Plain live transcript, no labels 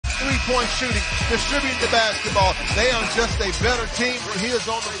three-point shooting, distributing the basketball. They are just a better team when he is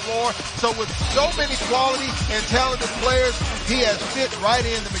on the floor. So with so many quality and talented players, he has fit right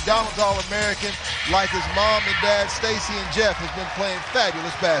in the McDonald's All-American, like his mom and dad, Stacy and Jeff, has been playing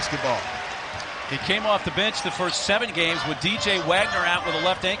fabulous basketball. He came off the bench the first 7 games with DJ Wagner out with a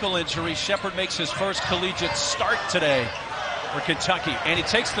left ankle injury. Shepard makes his first collegiate start today for Kentucky. And he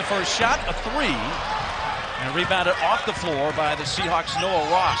takes the first shot, a 3. And rebounded off the floor by the Seahawks' Noah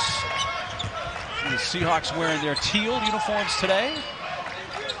Ross. The Seahawks wearing their teal uniforms today.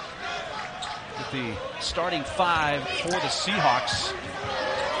 With the starting 5 for the Seahawks.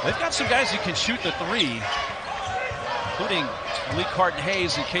 They've got some guys who can shoot the 3, including Lee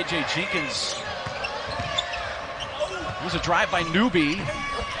Carton-Hayes and KJ Jenkins. It was a drive by Newby,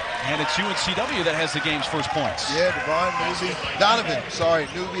 and it's UNCW that has the game's first points. Yeah,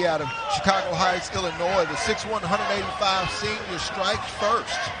 Newby out of Chicago Heights, Illinois. The 6'1", 185 senior strikes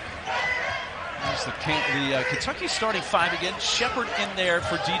first. There's the Kentucky starting 5 again. Shepard in there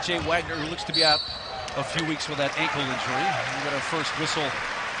for DJ Wagner, who looks to be out a few weeks with that ankle injury. We got our first whistle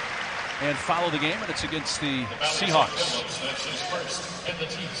and follow the game, and it's against the Seahawks.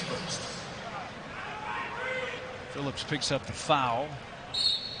 Phillips picks up the foul.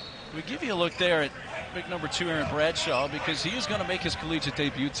 We give you a look there at big number 2 Aaron Bradshaw, because he is going to make his collegiate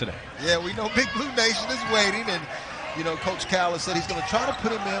debut today. Yeah, we know Big Blue Nation is waiting, and you know, Coach Cal has said he's going to try to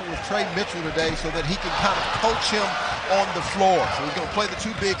put him in with Trey Mitchell today so that he can kind of coach him on the floor. So he's going to play the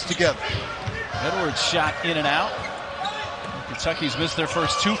 2 bigs together. Edwards shot in and out. Kentucky's missed their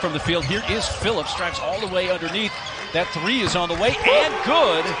first 2 from the field. Here is Phillips, drives all the way underneath. That 3 is on the way, and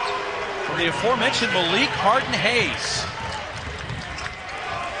good for the aforementioned Malik Carton-Hayes.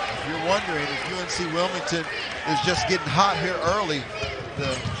 If you're wondering if UNC-Wilmington is just getting hot here early,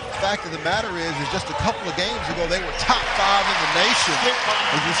 the fact of the matter is just a couple of games ago they were top 5 in the nation.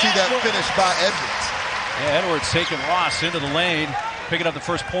 As you see that finish by Edwards. Yeah, Edwards taking Ross into the lane, picking up the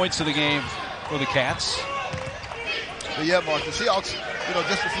first points of the game for the Cats. But yeah, Mark, the Seahawks, you know,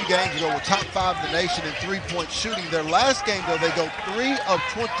 just a few games ago were top 5 in the nation in three-point shooting. Their last game, though, they go 3 of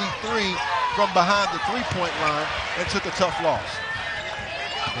 23 from behind the three-point line and took a tough loss.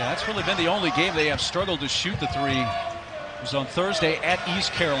 Yeah, that's really been the only game they have struggled to shoot the 3. It was on Thursday at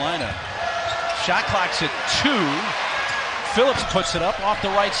East Carolina. Shot clock's at 2. Phillips puts it up off the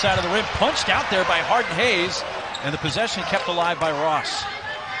right side of the rim, punched out there by Carton-Hayes, and the possession kept alive by Ross.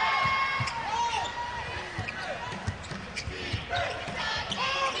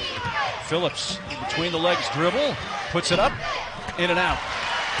 Phillips between the legs dribble, puts it up, in and out.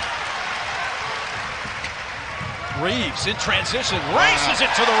 Reeves in transition, races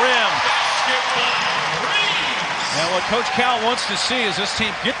it to the rim. And what Coach Cal wants to see is this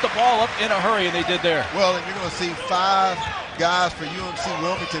team get the ball up in a hurry, and they did there. Well, and you're going to see 5 guys for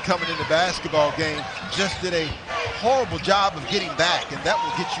UNC-Wilmington coming in the basketball game just did a horrible job of getting back, and that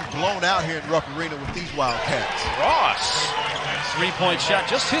will get you blown out here in Rupp Arena with these Wildcats. Ross, 3-point shot,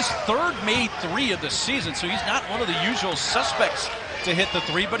 just his 3rd made 3 of the season, so he's not one of the usual suspects to hit the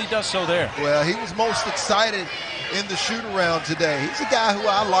 3, but he does so there. Well, he was most excited in the shoot-around today. He's a guy who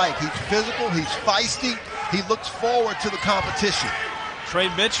I like. He's physical, he's feisty, he looks forward to the competition. Trey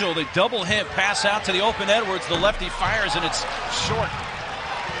Mitchell, they double him, pass out to the open Edwards. The lefty fires, and it's short.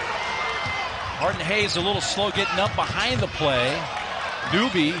 Carton-Hayes a little slow getting up behind the play.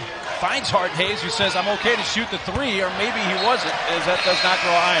 Newby finds Carton-Hayes, who says, I'm okay to shoot the 3, or maybe he wasn't, as that does not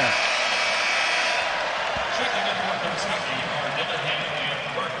go iron.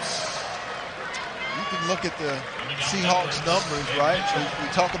 You can look at the Seahawks numbers, right? We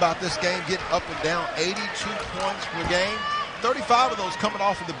talk about this game getting up and down, 82 points per game. 35 of those coming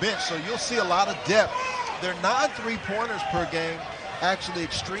off of the bench, so you'll see a lot of depth. Their 9 3-pointers per game, actually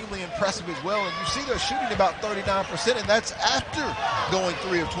extremely impressive as well. And you see they're shooting about 39%, and that's after going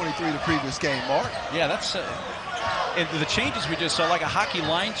 3 of 23 the previous game, Mark. Yeah, that's and the changes we just saw, like a hockey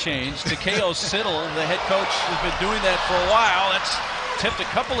line change. Takeo Siddle, the head coach, has been doing that for a while. That's tipped a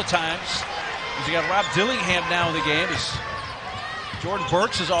couple of times. You got Rob Dillingham now in the game. Jordan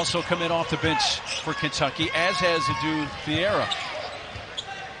Burks has also come in off the bench for Kentucky, as has Adu Vieira.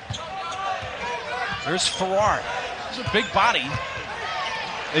 There's Farrar. He's a big body.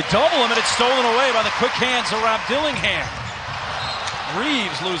 They double him, and it's stolen away by the quick hands of Rob Dillingham.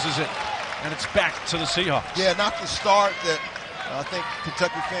 Reeves loses it, and it's back to the Seahawks. Yeah, not the start that I think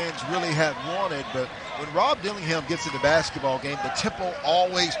Kentucky fans really had wanted, but when Rob Dillingham gets in the basketball game, the tempo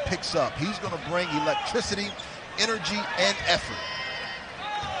always picks up. He's going to bring electricity, energy, and effort.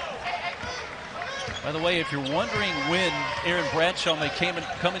 By the way, if you're wondering when Aaron Bradshaw may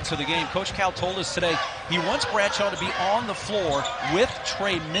come into the game, Coach Cal told us today he wants Bradshaw to be on the floor with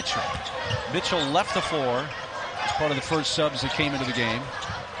Trey Mitchell. Mitchell left the floor as part of the first subs that came into the game.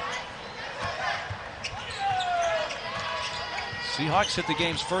 Seahawks hit the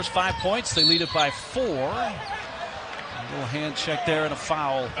game's first 5 points. They lead it by 4. A little hand check there and a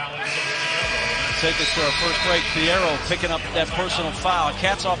foul. Take us to our first break. Piero picking up that personal foul.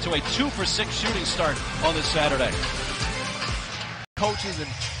 Cats off to a 2 for 6 shooting start on this Saturday. Coaches, and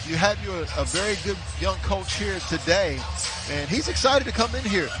you have a very good young coach here today, and he's excited to come in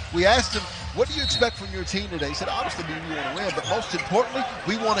here. We asked him, what do you expect from your team today? He said, obviously we want to win, but most importantly,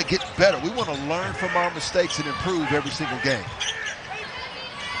 we want to get better. We want to learn from our mistakes and improve every single game.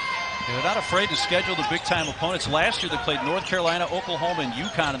 They're not afraid to schedule the big-time opponents. Last year they played North Carolina, Oklahoma, and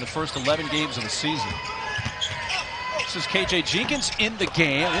UConn in the first 11 games of the season. This is KJ Jenkins in the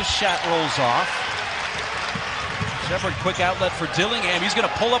game. This shot rolls off. Shepard, quick outlet for Dillingham. He's going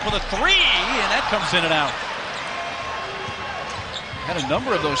to pull up with a 3, and that comes in and out. Had a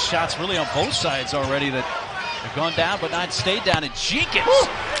number of those shots really on both sides already that have gone down but not stayed down. And Jenkins,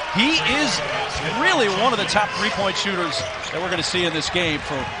 he is really one of the top three-point shooters that we're going to see in this game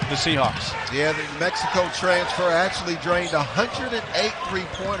for the Seahawks. Yeah, the New Mexico transfer actually drained 108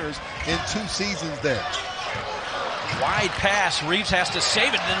 three-pointers in 2 seasons there. Wide pass. Reeves has to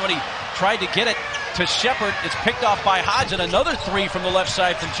save it. And then when he tried to get it to Shepard, it's picked off by Hodge. And another 3 from the left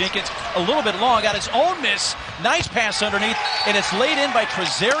side from Jenkins. A little bit long. Got his own miss. Nice pass underneath. And it's laid in by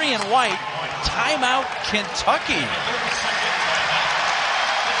Trezarian White. Timeout, Kentucky.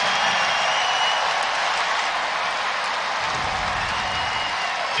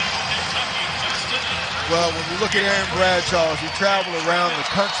 Well, when you look at Aaron Bradshaw, as you travel around the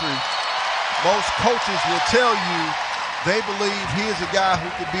country, most coaches will tell you they believe he is a guy who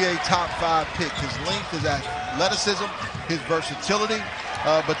could be a top 5 pick. His length, his athleticism, his versatility.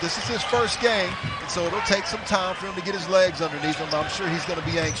 But this is his first game, and so it'll take some time for him to get his legs underneath him. I'm sure he's going to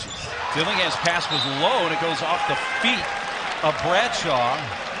be anxious. Dillingham's pass was low, and it goes off the feet of Bradshaw,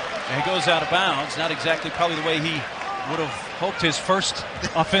 and it goes out of bounds. Not exactly probably the way he would have hoped his first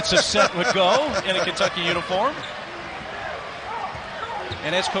offensive set would go in a Kentucky uniform.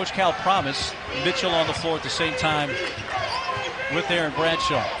 And as Coach Cal promised, Mitchell on the floor at the same time with Aaron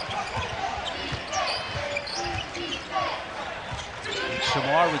Bradshaw.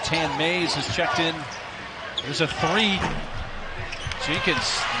 Shamar Rattan-Mays has checked in. There's a 3. Jenkins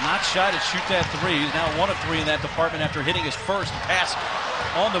not shy to shoot that 3. He's now 1 of 3 in that department after hitting his first pass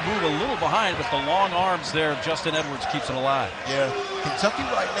on the move, a little behind, but the long arms there of Justin Edwards keeps it alive. Yeah, Kentucky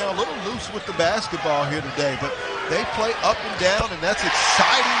right now a little loose with the basketball here today, but they play up and down, and that's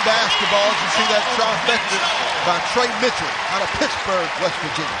exciting basketball. You see that trifecta by Trey Mitchell out of Pittsburgh, West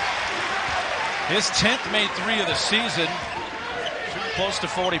Virginia. His 10th made 3 of the season. Shooting close to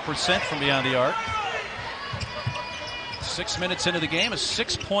 40% from beyond the arc. 6 minutes into the game, a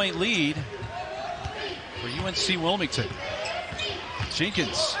 6-point lead for UNC-Wilmington.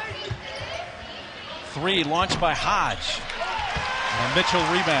 Jenkins. 3 launched by Hodge. And Mitchell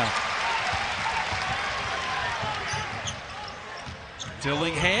rebound.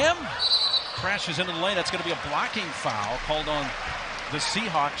 Dillingham crashes into the lane. That's going to be a blocking foul called on the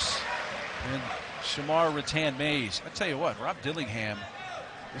Seahawks and Shamar Rattan-Mays. I tell you what, Rob Dillingham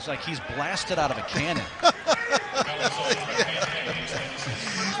is like he's blasted out of a cannon.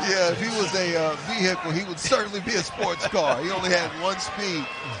 Yeah, if he was a vehicle, he would certainly be a sports car. He only had 1 speed,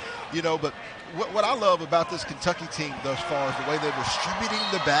 you know. But what I love about this Kentucky team thus far is the way they're distributing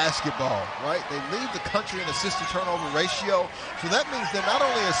the basketball, right? They lead the country in assist-to-turnover ratio. So that means they're not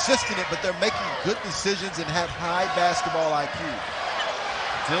only assisting it, but they're making good decisions and have high basketball IQ.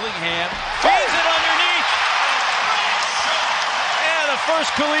 Dillingham feeds it underneath. And the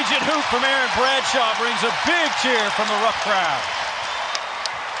first collegiate hoop from Aaron Bradshaw brings a big cheer from the rough crowd.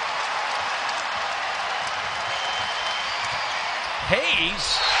 Hayes.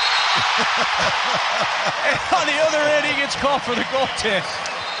 And on the other end, he gets called for the goaltend.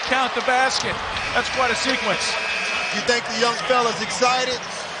 Count the basket. That's quite a sequence. You think the young fella's excited?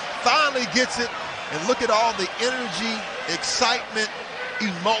 Finally gets it. And look at all the energy, excitement,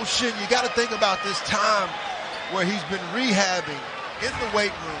 emotion. You got to think about this time where he's been rehabbing in the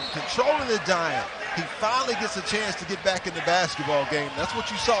weight room, controlling the diet. He finally gets a chance to get back in the basketball game. That's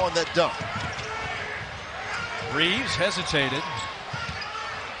what you saw in that dunk. Reeves hesitated.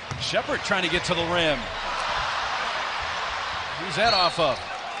 Shepard trying to get to the rim. Who's that off of?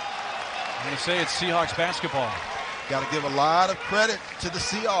 I'm going to say it's Seahawks basketball. Got to give a lot of credit to the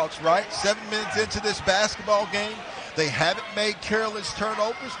Seahawks, right? 7 minutes into this basketball game, They haven't made careless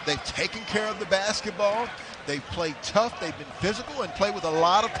turnovers. They've taken care of the basketball. They've played tough. They've been physical and played with a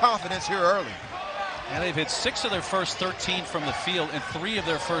lot of confidence here early. And they've hit 6 of their first 13 from the field and 3 of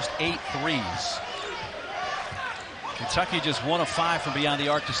their first 8 threes. Kentucky just 1 of 5 from beyond the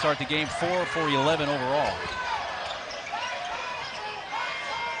arc to start the game, 4 for 11 overall.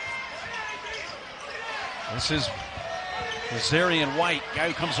 This is Rosarian White, guy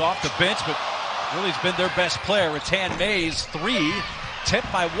who comes off the bench, but really has been their best player. Rattan Mays, 3,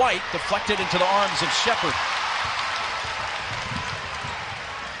 tipped by White, deflected into the arms of Shepard.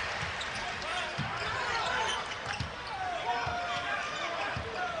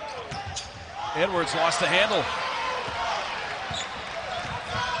 Edwards lost the handle.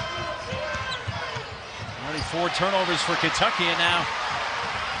 4 turnovers for Kentucky, and now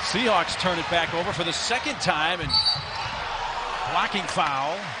Seahawks turn it back over for the second time, and blocking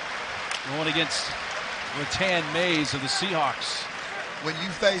foul going against Rattan Mays of the Seahawks. When you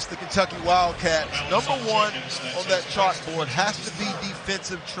face the Kentucky Wildcats, number 1 on that chalkboard has to be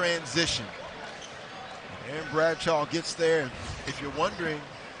defensive transition. Aaron Bradshaw gets there. If you're wondering,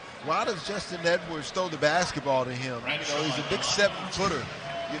 why does Justin Edwards throw the basketball to him? You know, he's a big 7-footer.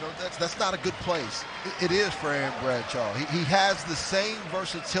 You know, that's not a good place. It is for Aaron Bradshaw. He has the same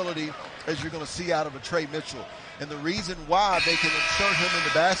versatility as you're going to see out of a Trey Mitchell. And the reason why they can insert him in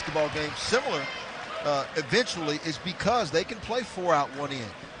the basketball game similar eventually is because they can play 4 out, 1 in.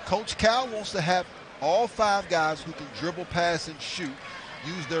 Coach Cal wants to have all 5 guys who can dribble, pass, and shoot,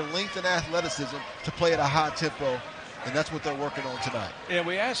 use their length and athleticism to play at a high tempo. And that's what they're working on tonight. Yeah,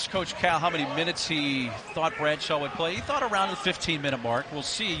 we asked Coach Cal how many minutes he thought Bradshaw would play. He thought around the 15-minute mark. We'll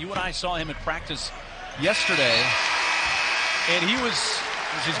see. You and I saw him in practice yesterday. And he was,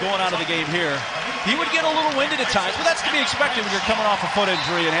 as he's going out of the game here, he would get a little winded at times. But that's to be expected when you're coming off a foot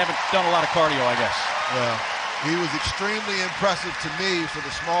injury and haven't done a lot of cardio, I guess. Well, he was extremely impressive to me for the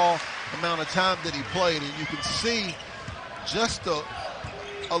small amount of time that he played. And you can see just a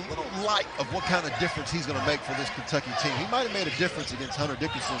little light of what kind of difference he's going to make for this Kentucky team. He might have made a difference against Hunter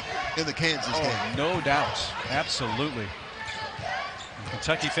Dickinson in the Kansas game. No doubt. Absolutely.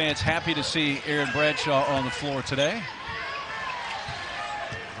 Kentucky fans happy to see Aaron Bradshaw on the floor today.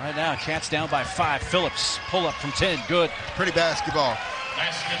 Right now, Cats down by 5. Phillips, pull up from 10. Good. Pretty basketball.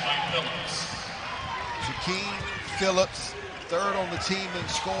 Basket by Phillips. Shaquem Phillips, 3rd on the team in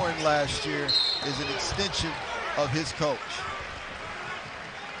scoring last year, is an extension of his coach.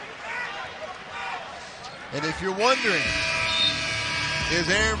 And if you're wondering, is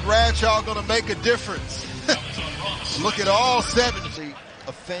Aaron Bradshaw going to make a difference? Look at all 7.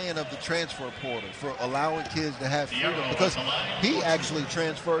 A fan of the transfer portal for allowing kids to have freedom, because he actually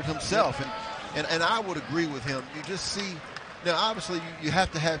transferred himself. And I would agree with him. You just see, now obviously you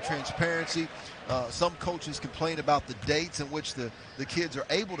have to have transparency. Some coaches complain about the dates in which the kids are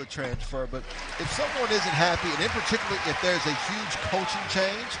able to transfer. But if someone isn't happy, and in particular if there's a huge coaching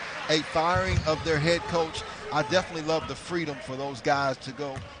change, a firing of their head coach, I definitely love the freedom for those guys to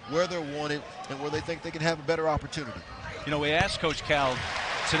go where they're wanted and where they think they can have a better opportunity. You know, we asked Coach Cal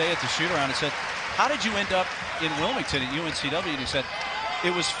today at the shoot-around and said, how did you end up in Wilmington at UNCW? And he said,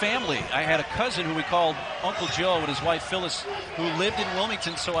 it was family. I had a cousin who we called Uncle Joe and his wife Phyllis, who lived in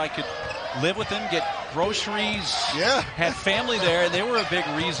Wilmington, so I could live with him, get groceries, had family there, and they were a big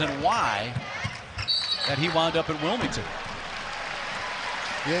reason why that he wound up at Wilmington.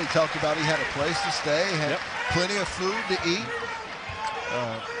 Yeah, he talked about he had a place to stay, had plenty of food to eat.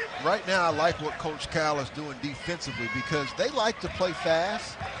 Right now, I like what Coach Cal is doing defensively, because they like to play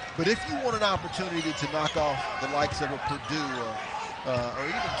fast. But if you want an opportunity to knock off the likes of a Purdue or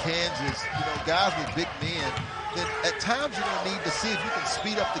even Kansas, you know, guys with big men, then at times you're going to need to see if you can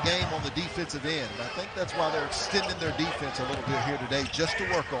speed up the game on the defensive end. And I think that's why they're extending their defense a little bit here today, just to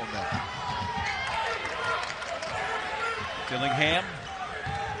work on that. Dillingham.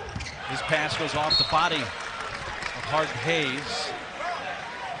 His pass goes off the body of Hardin Hayes.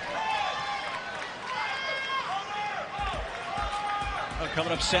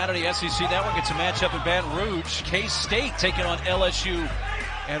 Coming up Saturday, SEC Network, it's a matchup in Baton Rouge. K-State taking on LSU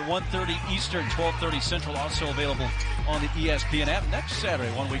at 1:30 Eastern, 12:30 Central. Also available on the ESPN app next Saturday,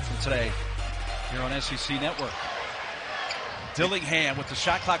 1 week from today, here on SEC Network. Dillingham with the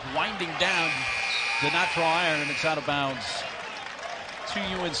shot clock winding down. Did not draw iron, and it's out of bounds to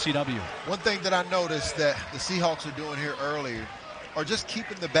UNCW. One thing that I noticed that the Seahawks are doing here earlier are just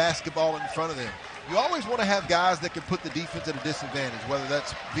keeping the basketball in front of them. You always want to have guys that can put the defense at a disadvantage, whether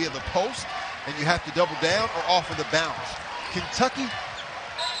that's via the post and you have to double down or off of the bounce. Kentucky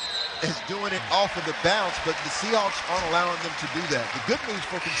is doing it off of the bounce, but the Seahawks aren't allowing them to do that. The good news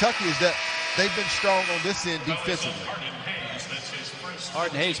for Kentucky is that they've been strong on this end defensively.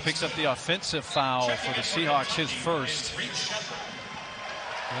 Harden Hayes picks up the offensive foul for the Seahawks, his first. Reed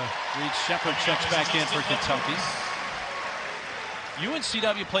Shepherd checks back in for Kentucky.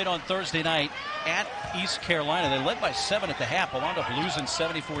 UNCW played on Thursday night at East Carolina. They led by 7 at the half, but wound up losing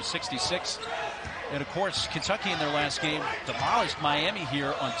 74-66. And of course, Kentucky in their last game demolished Miami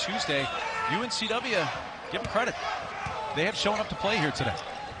here on Tuesday. UNCW, give them credit. They have shown up to play here today.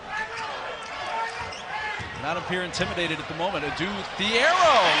 Not appear intimidated at the moment. Adu Thiero.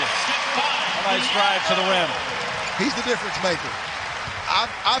 A nice drive to the rim. He's the difference maker.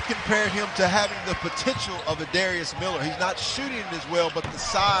 I've compared him to having the potential of a Darius Miller. He's not shooting it as well, but the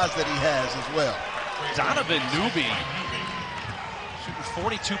size that he has as well. Donovan Newby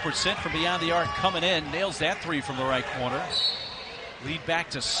shooting 42% from beyond the arc coming in. Nails that three from the right corner. Lead back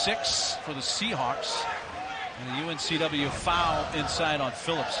to 6 for the Seahawks. And the UNCW foul inside on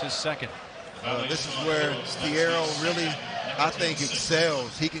Phillips, his second. This is where Thiero really, I think,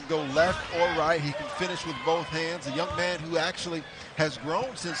 excels. He can go left or right. He can finish with both hands. A young man who actually has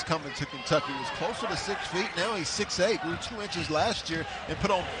grown since coming to Kentucky. Was closer to 6 feet. Now he's 6'8". Grew 2 inches last year and put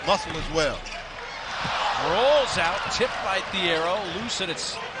on muscle as well. Rolls out, tipped by Thiero. Loose, and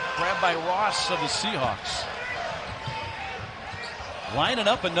it's grabbed by Ross of the Seahawks. Lining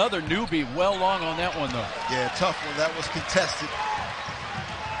up another Newby. Well long on that one, though. Yeah, tough one. That was contested.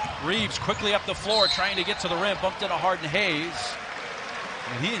 Reeves quickly up the floor trying to get to the rim. Bumped into Harden Hayes.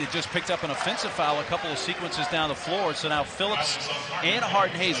 And he had just picked up an offensive foul a couple of sequences down the floor. So now Phillips and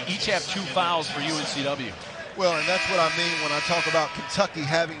Harden Hayes each have 2 fouls for UNCW. Well, and that's what I mean when I talk about Kentucky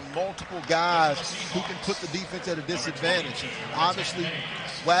having multiple guys who can put the defense at a disadvantage. Obviously,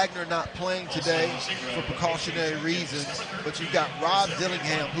 Wagner not playing today for precautionary reasons, but you've got Rob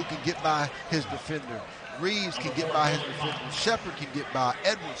Dillingham who can get by his defender. Reeves can get by his defender. Shepherd can get by.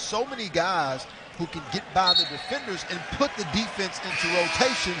 Edwards. So many guys who can get by the defenders and put the defense into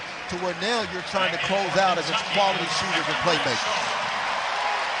rotation to where now you're trying to close out against quality shooters and playmakers.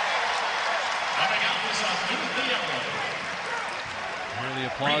 Here the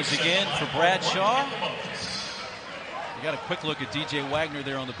applause again for Bradshaw. You got a quick look at DJ Wagner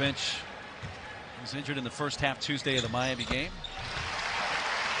there on the bench. He was injured in the first half Tuesday of the Miami game.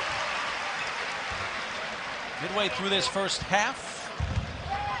 Midway through this first half,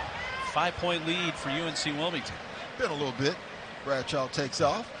 5-point lead for UNC-Wilmington. Been a little bit. Bradshaw takes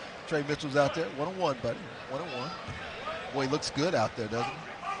off. Trey Mitchell's out there. 1-on-1, buddy. 1-on-1. Boy, he looks good out there, doesn't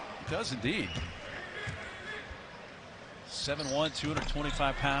he? He does indeed. 7'1",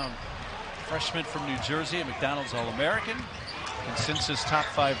 225-pound freshman from New Jersey, a McDonald's All-American, consensus top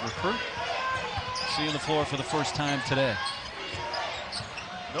 5 recruit. Seeing the floor for the first time today.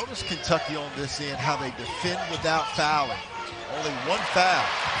 Notice Kentucky on this end, how they defend without fouling. Only 1 foul.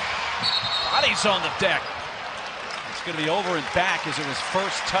 Bodies on the deck. It's going to be over and back as it was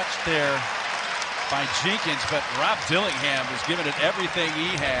first touched there by Jenkins, but Rob Dillingham was giving it everything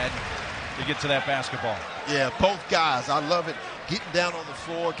he had to get to that basketball. Yeah, both guys. I love it. Getting down on the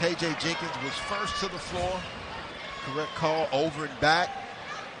floor. KJ Jenkins was first to the floor. Correct call, over and back.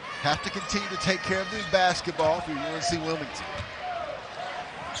 Have to continue to take care of this basketball for UNC-Wilmington.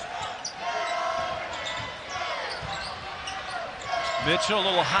 Mitchell, a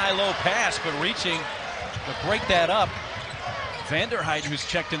little high-low pass, but reaching to break that up. Vanderheiden, who's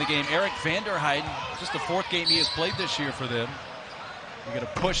checked in the game. Eric Vanderheiden, just the 4th game he has played this year for them. You got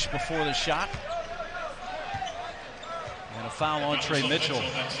a push before the shot. And a foul on Trey Mitchell.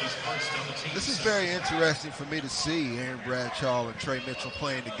 This is very interesting for me to see Aaron Bradshaw and Trey Mitchell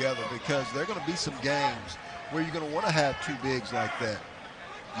playing together, because there are going to be some games where you're going to want to have 2 bigs like that.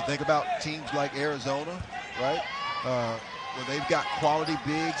 You think about teams like Arizona, right? Where they've got quality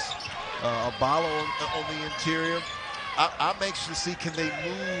bigs, Abalo on the interior. I'm anxious to see, can they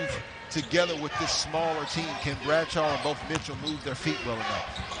move together with this smaller team? Can Bradshaw and both Mitchell move their feet well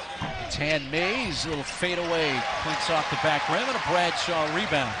enough? Tan Mays, a little fade away, clinks off the back rim, and a Bradshaw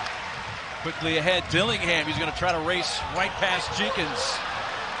rebound. Quickly ahead, Dillingham. He's going to try to race right past Jenkins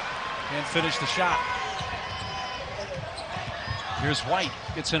and finish the shot. Here's White.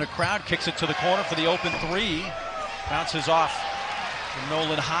 Gets in a crowd, kicks it to the corner for the open 3. Bounces off from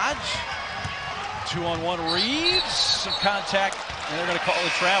Nolan Hodge. 2-on-1 Reeves. Some contact, and they're going to call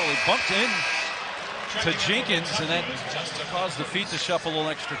it travel. He bumped in to Jenkins, and that caused the feet to shuffle a little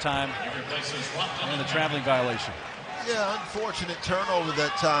extra time. And the traveling violation. Yeah, unfortunate turnover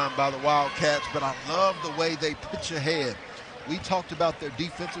that time by the Wildcats, but I love the way they pitch ahead. We talked about their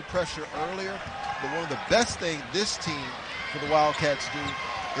defensive pressure earlier, but one of the best things this team for the Wildcats do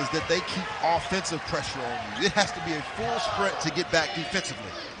is that they keep offensive pressure on you. It has to be a full sprint to get back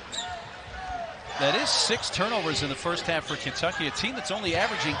defensively. That is 6 turnovers in the first half for Kentucky, a team that's only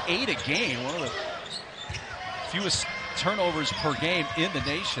averaging 8 a game, one of the fewest turnovers per game in the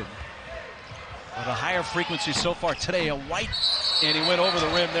nation. But a higher frequency so far today. A White, and he went over the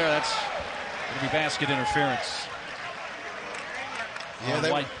rim there. That's going to be basket interference.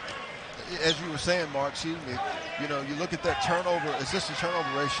 Yeah, White. As you were saying, Mark, excuse me, you know, you look at that assist to turnover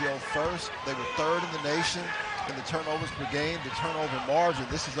ratio first. They were 3rd in the nation in the turnovers per game, the turnover margin.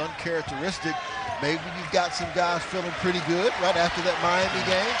 This is uncharacteristic. Maybe you've got some guys feeling pretty good right after that Miami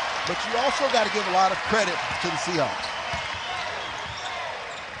game, but you also got to give a lot of credit to the Seahawks.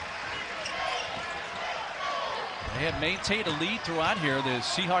 They had maintained a lead throughout here. The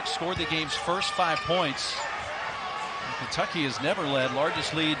Seahawks scored the game's first 5 points. And Kentucky has never led.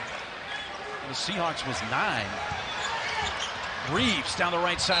 Largest lead for the Seahawks was 9. Reeves down the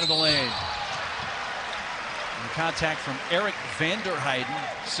right side of the lane. And contact from Eric Vanderheiden,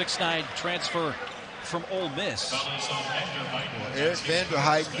 6'9" transfer from Ole Miss. Well, Eric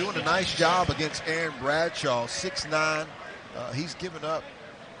Vanderheiden doing a nice job against Aaron Bradshaw, 6'9". He's given up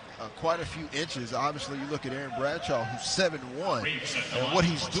quite a few inches. Obviously, you look at Aaron Bradshaw, who's 7'1", and what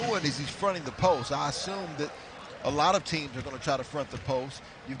he's doing is he's fronting the post. I assume that a lot of teams are going to try to front the post.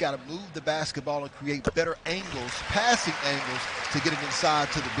 You've got to move the basketball and create better angles, passing angles, to get it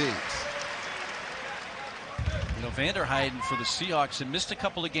inside to the bigs. You know, Vanderheiden for the Seahawks had missed a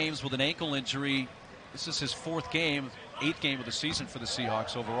couple of games with an ankle injury. This is his 4th game, 8th game of the season for the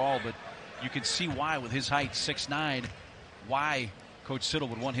Seahawks overall, but you can see why, with his height, 6'9", why Coach Siddle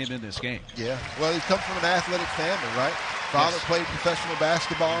would want him in this game. Yeah, well, he comes from an athletic family, right? Father played professional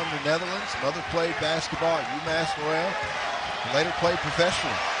basketball in the Netherlands. Mother played basketball at UMass Lowell. Later played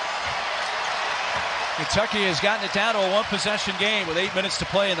professionally. Kentucky has gotten it down to a 1-possession game with 8 minutes to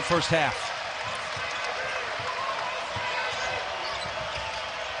play in the first half.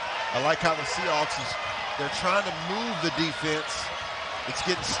 I like how the Seahawks they're trying to move the defense. It's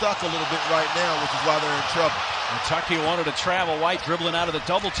getting stuck a little bit right now, which is why they're in trouble. Kentucky wanted to travel. White dribbling out of the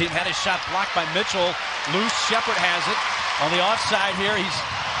double team. Had his shot blocked by Mitchell. Loose. Shepard has it. On the offside here, he's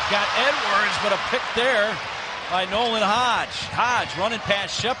got Edwards, but a pick there by Nolan Hodge. Hodge running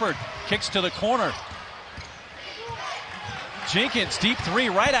past Shepard. Kicks to the corner. Jenkins, deep 3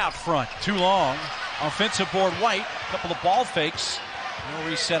 right out front. Too long. Offensive board, White. A couple of ball fakes. He'll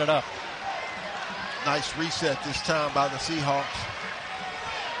reset it up. Nice reset this time by the Seahawks.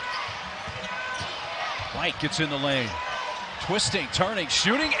 White gets in the lane. Twisting, turning,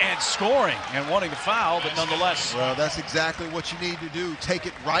 shooting, and scoring. And wanting to foul, but nonetheless. Well, that's exactly what you need to do. Take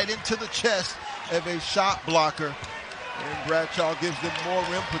it right into the chest of a shot blocker. And Bradshaw gives them more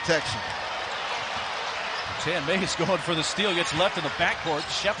rim protection. Rattan Mays going for the steal. Gets left in the backcourt.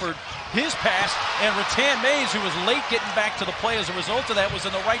 Shepard, his pass. And Rattan Mays, who was late getting back to the play as a result of that, was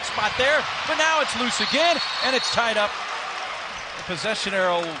in the right spot there. But now it's loose again, and it's tied up. The possession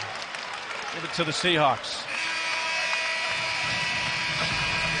arrow. Give it to the Seahawks.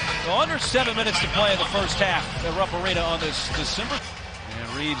 So under 7 minutes to play in the first half at Rupp Arena on this December. And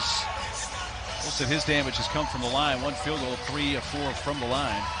Reeves, most of his damage has come from the line. 1 field goal, 3 of 4 from the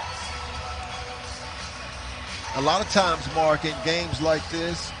line. A lot of times, Mark, in games like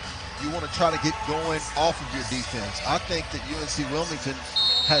this, you want to try to get going off of your defense. I think that UNC-Wilmington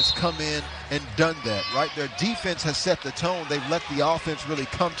has come in and done that, right? Their defense has set the tone. They've let the offense really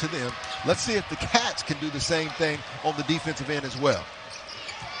come to them. Let's see if the Cats can do the same thing on the defensive end as well.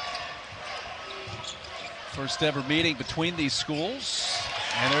 First ever meeting between these schools.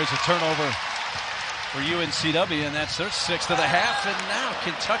 And there's a turnover for UNCW, and that's their 6th of the half. And now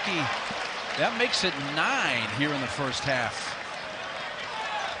Kentucky, that makes it 9 here in the first half.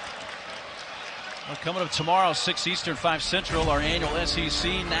 Well, coming up tomorrow, 6 Eastern, 5 Central, our annual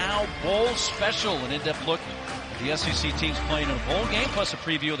SEC Now Bowl Special. An in-depth look at the SEC teams playing in a bowl game, plus a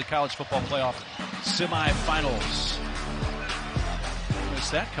preview of the college football playoff semifinals. What's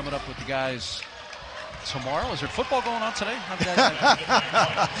that coming up with the guys tomorrow? Is there football going on today?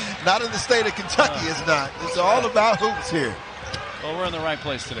 Not in the state of Kentucky, it's not. It's all about hoops here. Well, we're in the right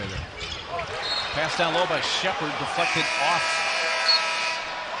place today, then. Pass down low by Shepard, deflected off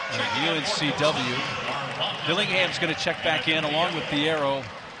UNCW. Billingham's going to check back in along with Piero.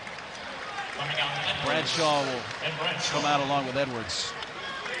 Bradshaw will come out along with Edwards.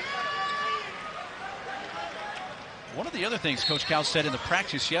 One of the other things Coach Cal said in the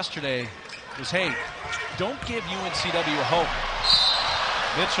practice yesterday was, hey, don't give UNCW hope.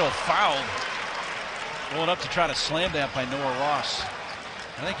 Mitchell fouled. Going up to try to slam that by Noah Ross.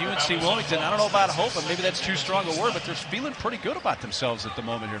 I think UNC-Wilmington, I don't know about hope, but maybe that's too strong a word, but they're feeling pretty good about themselves at the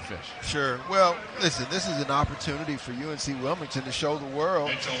moment here, Fish. Sure. Well, listen, this is an opportunity for UNC-Wilmington to show the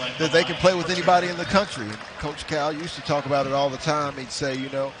world that they can play with anybody in the country. And Coach Cal used to talk about it all the time. He'd say, you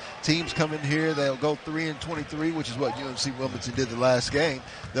know, teams come in here, they'll go 3-23, which is what UNC-Wilmington did the last game.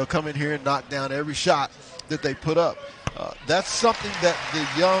 They'll come in here and knock down every shot that they put up. That's something that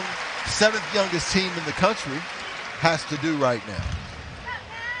the young, seventh youngest team in the country has to do right now.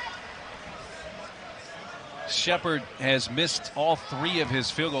 Shepard has missed all 3 of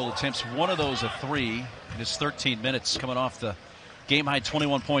his field goal attempts. One of those a 3 in his 13 minutes, coming off the game-high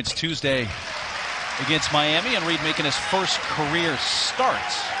 21 points Tuesday against Miami. And Reed making his first career start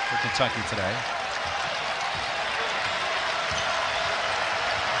for Kentucky today.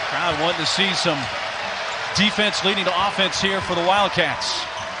 Crowd wanting to see some defense leading to offense here for the Wildcats.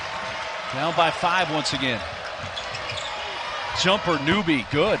 Down by 5 once again. Jumper, Newby,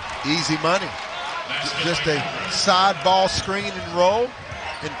 good. Easy money. Just a side ball screen and roll,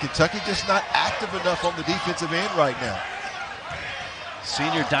 and Kentucky just not active enough on the defensive end right now.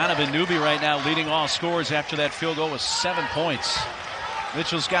 Senior Donovan Newby right now leading all scorers after that field goal with 7 points.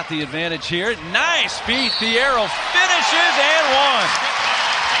 Mitchell's got the advantage here. Nice beat. The arrow finishes and one.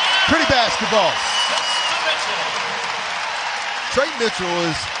 Pretty basketball. Trey Mitchell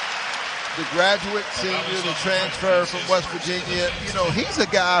is the graduate senior, the transfer from West Virginia. You know, he's a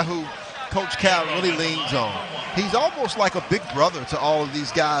guy who Coach Cal really leans on. He's almost like a big brother to all of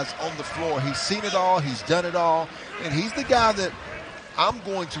these guys on the floor. He's seen it all, he's done it all, and he's the guy that I'm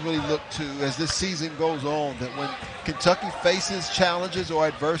going to really look to as this season goes on, that when Kentucky faces challenges or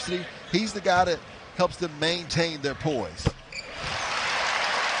adversity, he's the guy that helps them maintain their poise.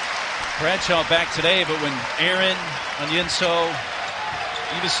 Bradshaw back today, but when Aaron, Onyenso,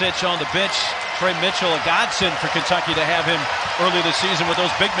 Ivicic on the bench, Trey Mitchell, a godsend for Kentucky to have him early this season with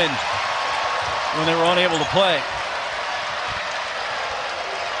those big men when they were unable to play.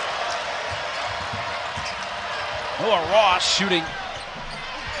 Noah Ross shooting.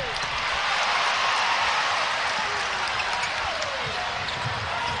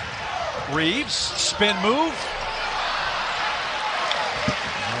 Reeves, spin move.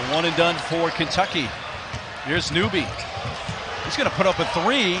 One and done for Kentucky. Here's Newby. He's going to put up a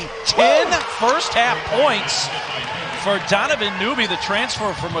 3. 10 first half points for Donovan Newby, the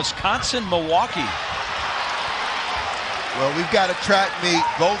transfer from Wisconsin-Milwaukee. Well, we've got a track meet.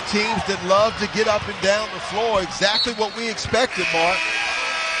 Both teams that love to get up and down the floor. Exactly what we expected, Mark.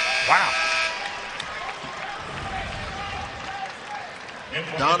 Wow.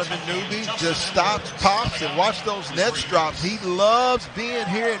 Donovan Newby just stops, pops, and watch those nets drop. He loves being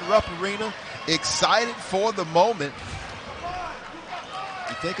here in Rupp Arena, excited for the moment.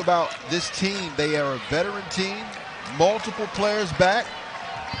 You think about this team, they are a veteran team, multiple players back.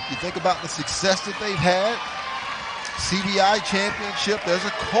 You think about the success that they've had, CBI championship, there's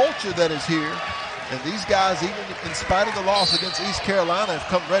a culture that is here. And these guys, even in spite of the loss against East Carolina, have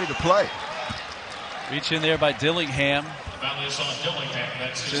come ready to play. Reach in there by Dillingham.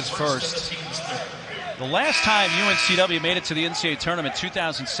 His first. The last time UNCW made it to the NCAA tournament,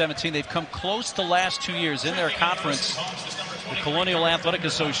 2017, they've come close the last 2 years in their conference. The Colonial Athletic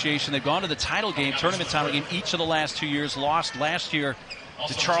Association, they've gone to the title game, tournament title game, each of the last 2 years. Lost last year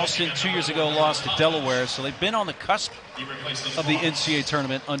to Charleston, 2 years ago lost to Delaware. So they've been on the cusp of the NCAA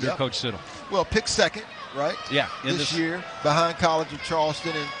tournament under Coach Siddle. Well, picked second, right? Yeah. This year, behind College of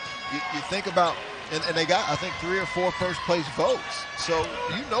Charleston. And you think about, and they got, I think, 3 or 4 first-place votes. So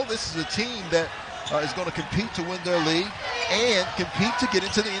you know this is a team that is going to compete to win their league and compete to get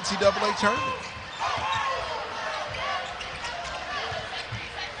into the NCAA tournament.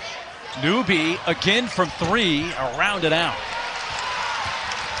 Newby again from 3, around it out.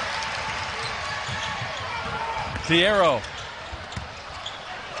 Thiero.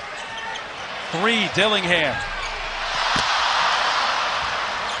 3, Dillingham.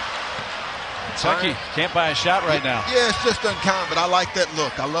 Kentucky can't buy a shot right now. Yeah, it's just uncommon, but I like that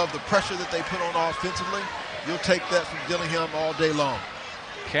look. I love the pressure that they put on offensively. You'll take that from Dillingham all day long.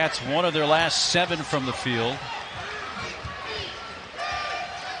 Cats one of their last 7 from the field.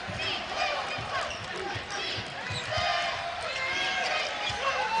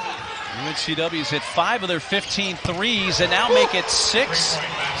 UNCW's hit 5 of their 15 threes and now make it 6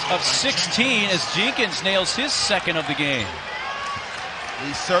 of 16 as Jenkins nails his second of the game.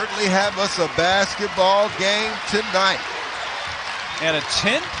 We certainly have us a basketball game tonight. And a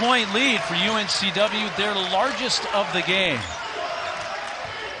 10-point lead for UNCW, their largest of the game.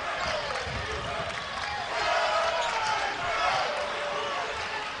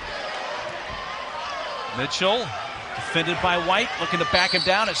 Mitchell Defended by White, looking to back him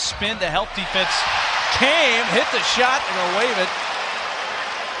down. A spin to help defense came, hit the shot, and they'll wave it.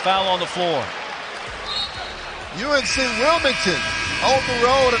 Foul on the floor. UNC-Wilmington on the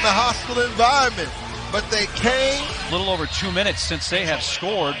road in a hostile environment, but they came. A little over 2 minutes since they have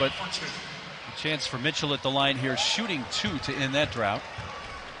scored, but a chance for Mitchell at the line here, shooting 2 to end that drought.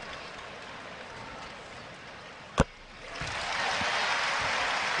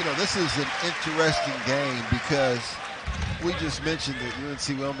 You know, this is an interesting game because we just mentioned that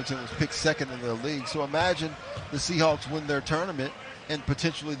UNC-Wilmington was picked second in the league. So imagine the Seahawks win their tournament, and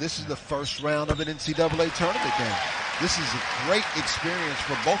potentially this is the first round of an NCAA tournament game. This is a great experience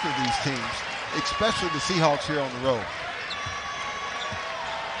for both of these teams, especially the Seahawks here on the road.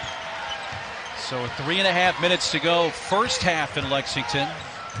 So 3.5 minutes to go, first half in Lexington.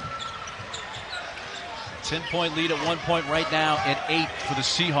 10-point lead at 1 point right now at 8 for the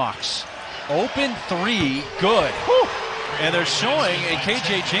Seahawks. Open 3, good. Whew. And they're showing, and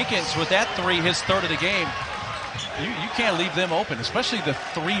KJ Jenkins with that 3, his third of the game. You can't leave them open, especially the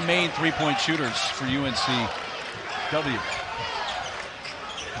 3 main three-point shooters for UNCW.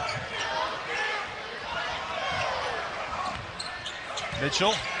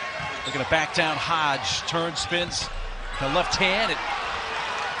 Mitchell looking to back down Hodge. Turn, spins. The left hand. It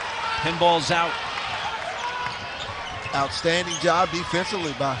pinballs out. Outstanding job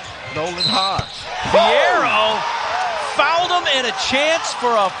defensively by Nolan Hodge. Fierro fouled him, and a chance for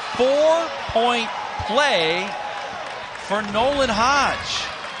a 4-point play for Nolan Hodge.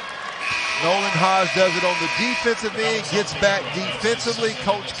 Nolan Hodge does it on the defensive end, gets back defensively.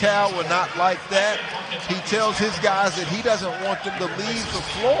 Coach Cal will not like that. He tells his guys that he doesn't want them to leave the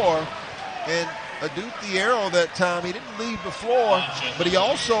floor. And Adut Fierro that time, he didn't leave the floor, but he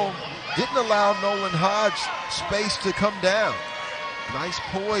also didn't allow Nolan Hodge space to come down. Nice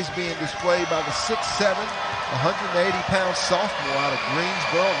poise being displayed by the 6'7", 180-pound sophomore out of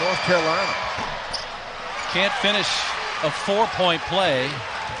Greensboro, North Carolina. Can't finish a 4-point play.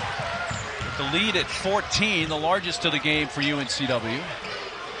 With the lead at 14, the largest of the game for UNCW.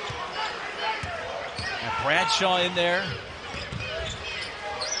 And Bradshaw in there.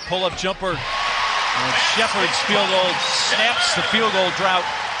 Pull-up jumper. And Shepard's field goal snaps the field goal drought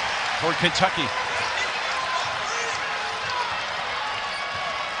for Kentucky.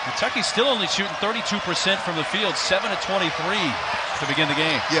 Kentucky's still only shooting 32% from the field, 7 of 23 to begin the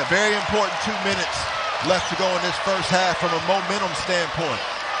game. Yeah, very important 2 minutes left to go in this first half from a momentum standpoint.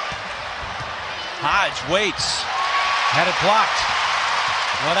 Hodge waits, had it blocked,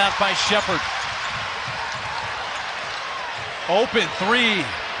 run out by Shepard. Open 3,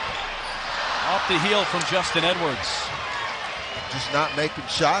 off the heel from Justin Edwards. Just not making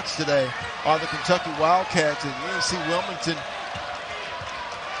shots today are the Kentucky Wildcats, and UNC-Wilmington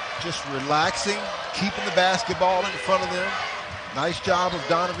just relaxing, keeping the basketball in front of them. Nice job of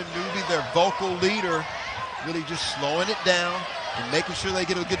Donovan Newby, their vocal leader, really just slowing it down and making sure they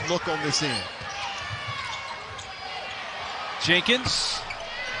get a good look on this end. Jenkins,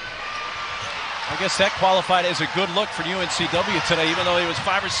 I guess that qualified as a good look for UNCW today, even though he was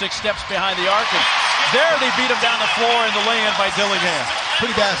 5 or 6 steps behind the arc. And there they beat him down the floor in the lay-in by Dillingham.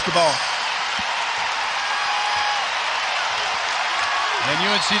 Pretty basketball. And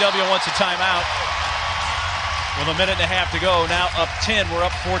UNCW wants a timeout with 1.5 minutes to go. Now up 10, we're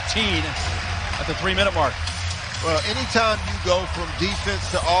up 14 at the 3-minute mark. Well, anytime you go from defense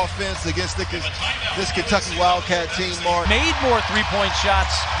to offense against this Kentucky Wildcat team, Mark. Made more three-point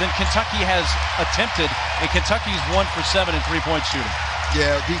shots than Kentucky has attempted, and Kentucky's 1 for 7 in three-point shooting.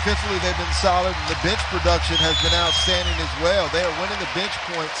 Yeah, defensively they've been solid, and the bench production has been outstanding as well. They are winning the bench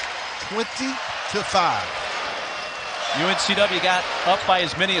points 20-5. UNCW got up by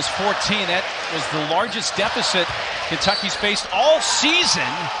as many as 14. That was the largest deficit Kentucky's faced all season.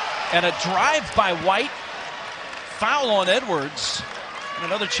 And a drive by White. Foul on Edwards. And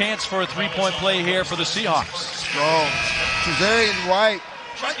another chance for a three-point play here for the Seahawks. Strong. Trezarian White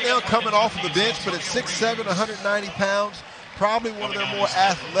right now coming off of the bench, but at 6'7", 190 pounds, probably one of their more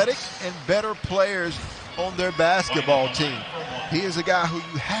athletic and better players on their basketball team. He is a guy who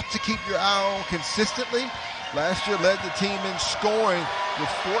you have to keep your eye on consistently. Last year led the team in scoring with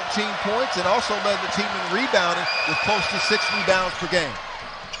 14 points and also led the team in rebounding with close to 6 rebounds per game.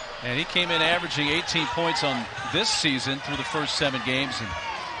 And he came in averaging 18 points on this season through the first 7 games and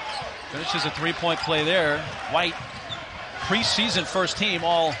finishes a three-point play there. White, preseason first team,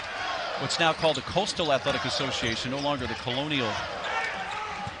 all what's now called the Coastal Athletic Association, no longer the Colonial.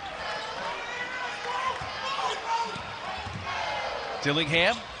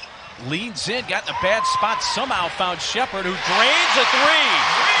 Dillingham leans in, got in a bad spot, somehow found Shepard, who drains a 3.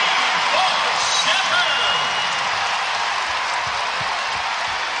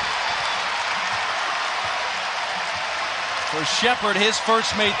 For Shepard, his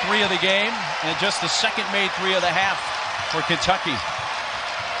first made three of the game, and just the second made three of the half for Kentucky.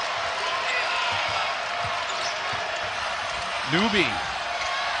 Newby,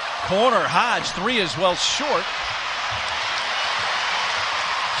 corner, Hodge, three is well short.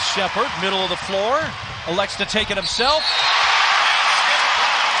 Shepard, middle of the floor, elects to take it himself.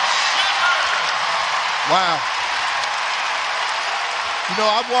 Wow. You know,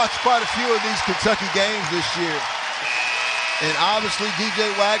 I've watched quite a few of these Kentucky games this year. And obviously,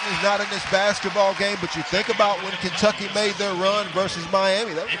 DJ Wagner's not in this basketball game, but you think about when Kentucky made their run versus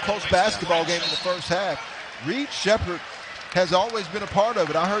Miami. That was a close basketball game in the first half. Reed Shepard has always been a part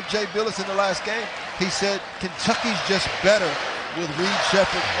of it. I heard Jay Billis in the last game. He said Kentucky's just better with Reed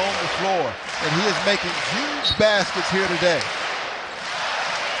Shepard on the floor. And he is making huge baskets here today.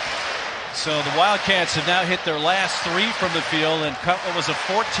 So the Wildcats have now hit their last three from the field and cut what was a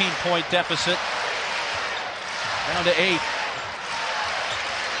 14-point deficit down to 8.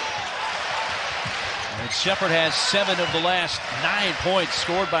 And Shepard has 7 of the last 9 points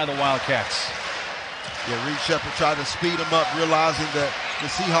scored by the Wildcats. Yeah, Reed Shepard tried to speed him up, realizing that the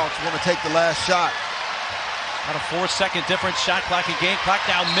Seahawks want to take the last shot. Got a 4-second difference, shot clock and game clock.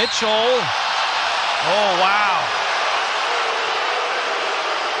 Now Mitchell. Oh, wow.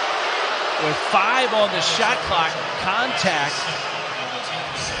 With 5 on the shot clock, contact.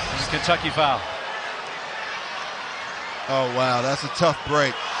 It's a Kentucky foul. Oh, wow, that's a tough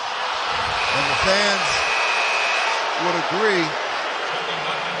break. And the fans would agree.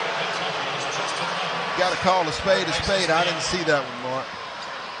 You got to call a spade a spade. I didn't see that one, Mark.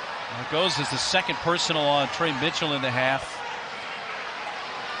 It goes as the second personal on Trey Mitchell in the half.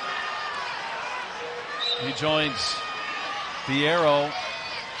 He joins Fierro,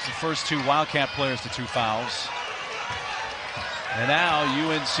 the first 2 Wildcat players to 2 fouls. And now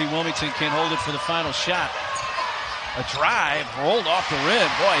UNC-Wilmington can hold it for the final shot. A drive rolled off the rim.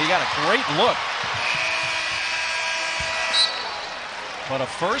 Boy, he got a great look. But a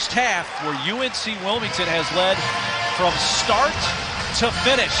first half where UNC-Wilmington has led from start to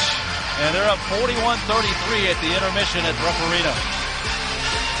finish. And they're up 41-33 at the intermission at Rupp Arena.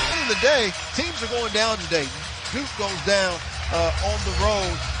 At the end of the day, teams are going down today. Duke goes down on the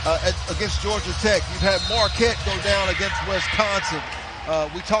road against Georgia Tech. You've had Marquette go down against Wisconsin.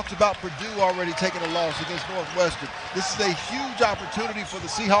 We talked about Purdue already taking a loss against Northwestern. This is a huge opportunity for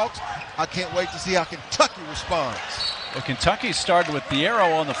the Seahawks. I can't wait to see how Kentucky responds. Well, Kentucky started with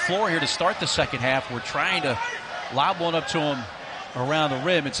Fierro on the floor here to start the second half. We're trying to lob one up to him around the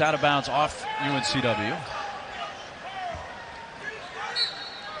rim. It's out of bounds off UNCW.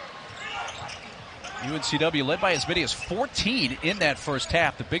 UNCW led by as many as 14 in that first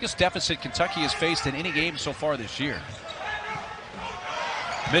half. The biggest deficit Kentucky has faced in any game so far this year.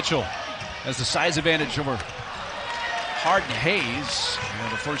 Mitchell has the size advantage over Harden Hayes.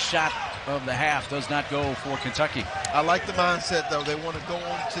 And the first shot of the half does not go for Kentucky. I like the mindset, though. They want to go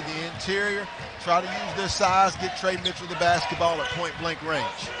on to the interior, try to use their size, get Trey Mitchell the basketball at point-blank range.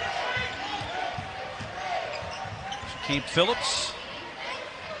 Shaquem Phillips.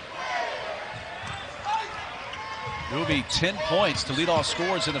 Newby, 10 points to lead off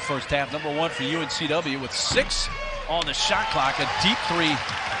scores in the first half. Number 1 for UNCW with 6 on the shot clock. A deep 3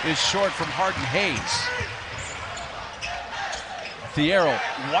 is short from Harden Hayes. Fierro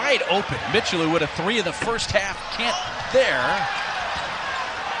wide open. Mitchell, who with a 3 in the first half, can't there.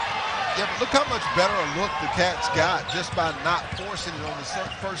 Yeah, but look how much better a look the Cats got just by not forcing it on the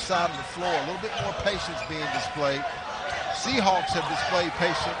first side of the floor. A little bit more patience being displayed. Seahawks have displayed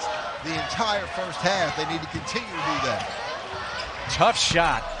patience the entire first half. They need to continue to do that. Tough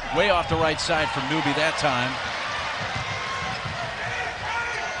shot. Way off the right side from Newby that time.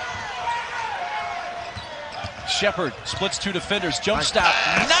 Shepard splits 2 defenders. Jump stop.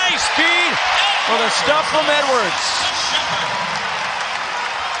 Nice feed for the stuff from Edwards.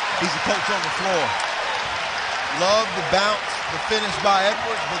 He's a coach on the floor. Love the bounce, the finish by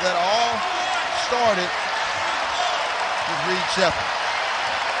Edwards, but that all started with Reed Shepard.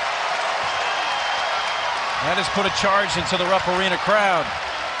 That has put a charge into the Rupp Arena crowd.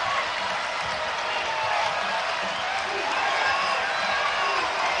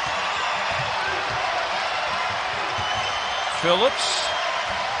 Phillips.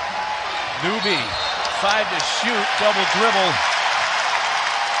 Newby. 5 to shoot. Double dribble.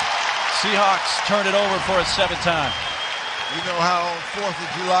 Seahawks turn it over for a 7th time. You know how on 4th of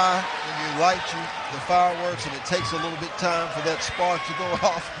July, when you light the fireworks and it takes a little bit time for that spark to go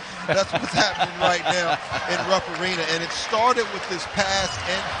off? That's what's happening right now in Rupp Arena. And it started with this pass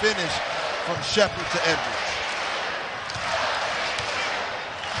and finish from Shepard to Edwards.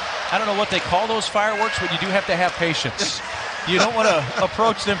 I don't know what they call those fireworks, but you do have to have patience. You don't want to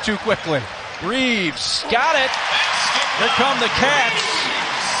approach them too quickly. Reeves got it. Here come the Cats.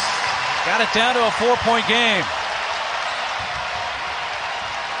 Got it down to a 4-point game.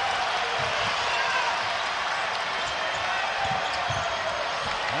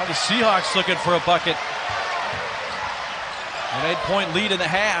 Now the Seahawks looking for a bucket. An 8-point lead in the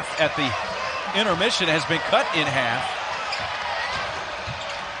half at the intermission has been cut in half.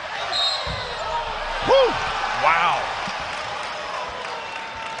 Woo! Wow.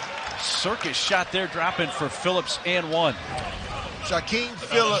 Circus shot there, dropping for Phillips and one. Shaquem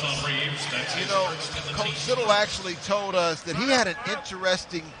Phillips, you know, Coach Siddle actually told us that he had an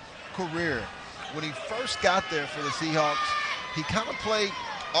interesting career. When he first got there for the Seahawks, he kind of played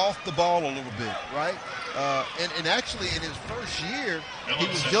off the ball a little bit, right? And actually in his first year, he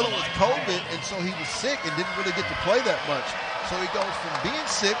was dealing with COVID, and so he was sick and didn't really get to play that much. So he goes from being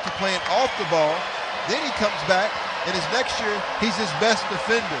sick to playing off the ball. Then he comes back, and his next year, he's his best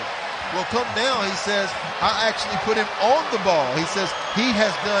defender. Well, come now, he says, I actually put him on the ball. He says, he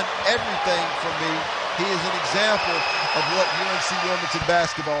has done everything for me. He is an example of what UNC-Wilmington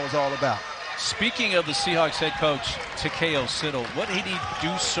basketball is all about. Speaking of the Seahawks head coach, Takeo Siddle, what did he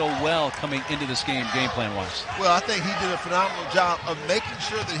do so well coming into this game plan-wise? Well, I think he did a phenomenal job of making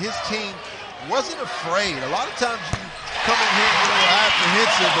sure that his team wasn't afraid. A lot of times you come in here a little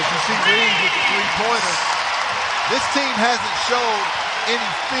apprehensive, but you see Reeves with the three-pointer. This team hasn't showed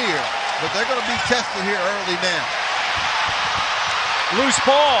any fear, but they're going to be tested here early now. Loose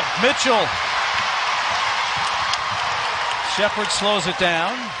ball, Mitchell. Shepard slows it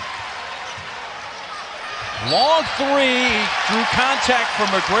down. Long three, drew contact from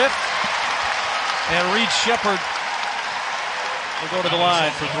McGriff, and Reed Shepard will go to the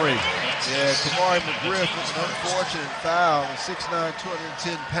line for three. Yeah, Kamari McGriff with an unfortunate foul, a 6'9",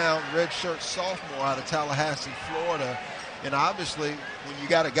 210-pound redshirt sophomore out of Tallahassee, Florida. And obviously, when you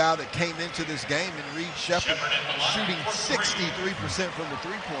got a guy that came into this game and Reed Shepard shooting 63% from the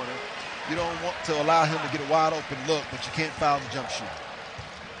three-pointer, you don't want to allow him to get a wide-open look, but you can't foul the jump shooter.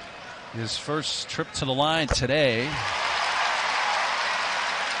 His first trip to the line today.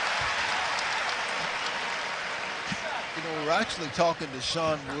 You know, we were actually talking to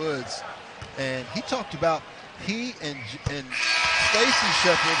Sean Woods, and he talked about he and Stacy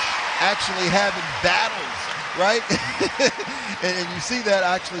Shepard actually having battles, right? and you see that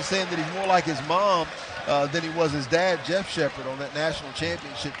actually saying that he's more like his mom than he was his dad, Jeff Shepard, on that national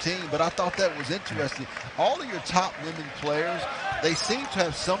championship team. But I thought that was interesting. All of your top women players, they seem to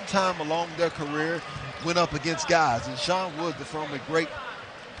have sometime along their career went up against guys. And Sean Wood, the former great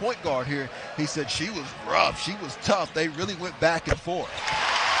point guard here, he said she was rough, she was tough. They really went back and forth.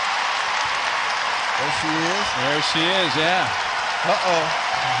 There she is. There she is, yeah. Uh-oh.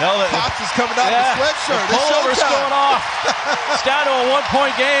 Pops is coming out in the sweatshirt. The pullover's going off. It's down to a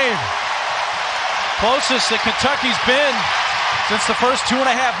one-point game. Closest that Kentucky's been since the first 2.5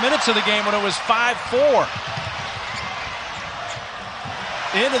 minutes of the game when it was 5-4.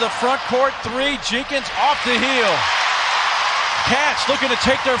 Into the front court three. Jenkins off the heel. Cats looking to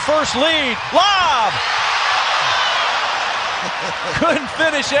take their first lead. Lob! Couldn't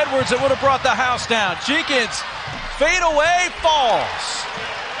finish Edwards. It would have brought the house down. Jenkins, fade away, falls.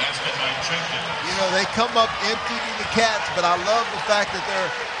 You know, they come up empty to the Cats, but I love the fact that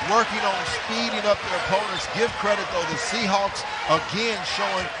they're working on speeding up their opponents. Give credit, though, the Seahawks, again,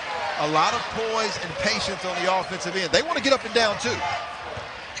 showing a lot of poise and patience on the offensive end. They want to get up and down, too.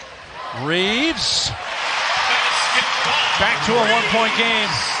 Reeves. Back to a one-point game.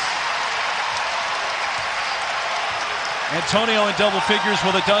 Antonio in double figures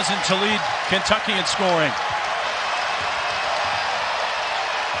with a dozen to lead Kentucky in scoring.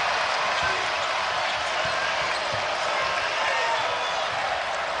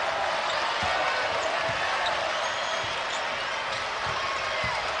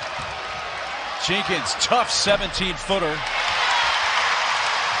 Jenkins, tough 17-footer.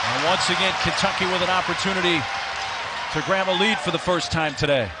 And once again, Kentucky with an opportunity to grab a lead for the first time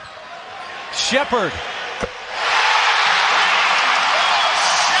today. Shepard.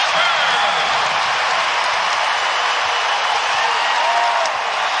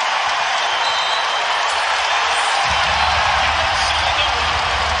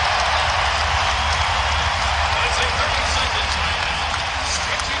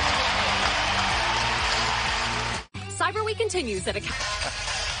 Cyber Week continues at a...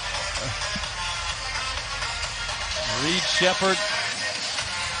 Reed Shepard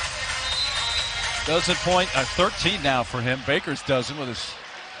doesn't point. 13 now for him. Baker's dozen with his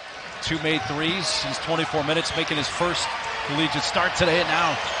two made threes. He's 24 minutes, making his first collegiate start today. And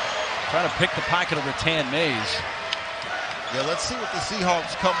now trying to pick the pocket of Rattan Mays. Yeah, let's see what the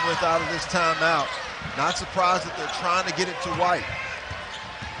Seahawks come with out of this timeout. Not surprised that they're trying to get it to White.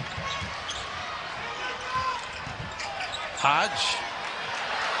 Hodge.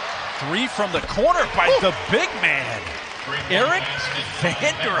 3 from the corner by the big man, Eric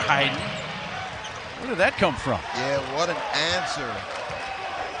Vanderheiden. Where did that come from? Yeah, what an answer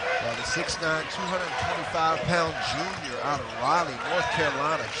by the 6'9", 225-pound junior out of Raleigh, North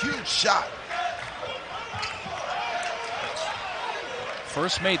Carolina. Huge shot.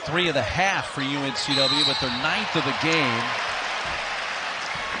 First made 3 of the half for UNCW, but their 9th of the game.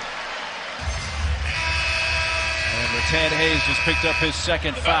 Ted Hayes just picked up his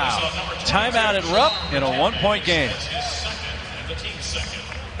second foul. Timeout at Rupp in a 1-point game. I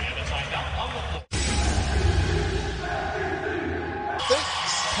think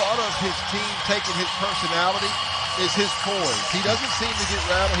part of his team taking his personality is his poise. He doesn't seem to get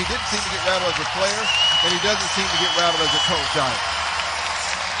rattled. He didn't seem to get rattled as a player, and he doesn't seem to get rattled as a coach either.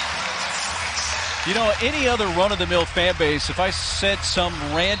 You know, any other run-of-the-mill fan base, if I said some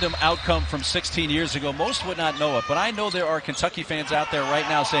random outcome from 16 years ago, most would not know it. But I know there are Kentucky fans out there right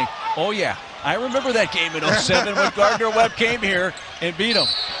now saying, oh, yeah, I remember that game in 07 when Gardner-Webb came here and beat them.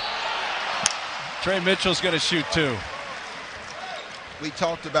 Trey Mitchell's going to shoot 2. We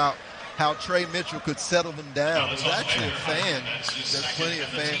talked about how Trey Mitchell could settle them down. There's actually a fan. There's plenty of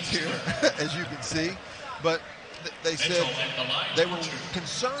fans here, as you can see. But they said they were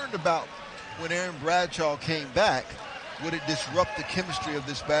concerned about when Aaron Bradshaw came back, would it disrupt the chemistry of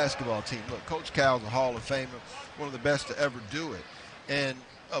this basketball team? Look, Coach Cal's a Hall of Famer, one of the best to ever do it. And,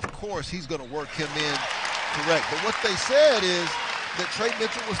 of course, he's going to work him in correct. But what they said is that Trey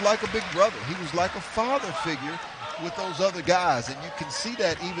Mitchell was like a big brother. He was like a father figure with those other guys, and you can see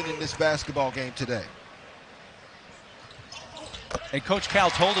that even in this basketball game today. And Coach Cal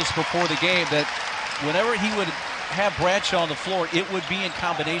told us before the game that whenever he would have Bradshaw on the floor, it would be in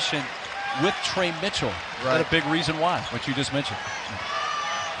combination with Trey Mitchell. Right. And a big reason why, what you just mentioned.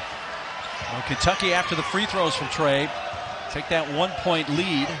 Well, Kentucky, after the free throws from Trey, take that 1-point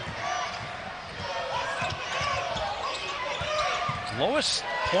lead. Lowest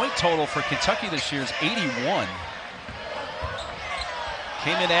point total for Kentucky this year is 81.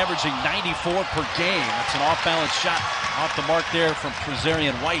 Came in averaging 94 per game. That's an off-balance shot off the mark there from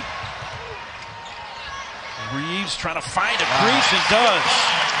Prezarian White. Reeves trying to find a crease and does.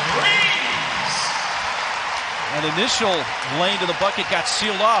 An initial lane to the bucket got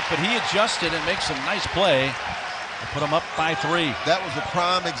sealed off, but he adjusted and makes a nice play to put him up by 3. That was a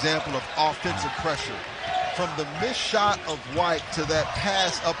prime example of offensive pressure. From the missed shot of White to that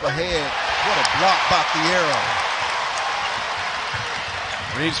pass up ahead, what a block by Thiero.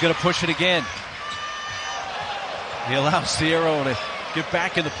 Reeves going to push it again. He allows Thiero to get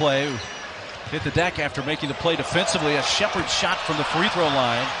back in the play. Hit the deck after making the play defensively. A Shepard shot from the free throw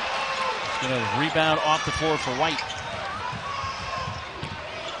line. Going to rebound off the floor for White.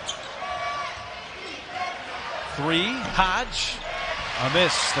 3, Hodge. A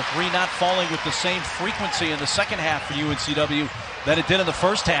miss. The 3 not falling with the same frequency in the second half for UNCW that it did in the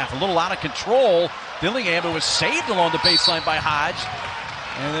first half. A little out of control. Dillingham, who was saved along the baseline by Hodge.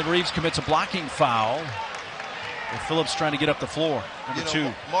 And then Reeves commits a blocking foul. And Phillips trying to get up the floor. Number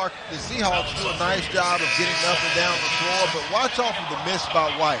 2. Mark, the Seahawks do a nice job of getting up and down the floor, but watch off of the miss by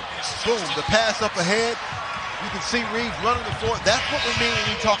White. Boom, the pass up ahead. You can see Reeves running the floor. That's what we mean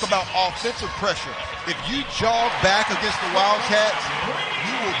when we talk about offensive pressure. If you jog back against the Wildcats,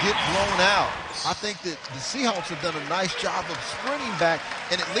 you will get blown out. I think that the Seahawks have done a nice job of sprinting back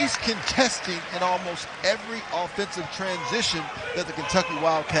and at least contesting in almost every offensive transition that the Kentucky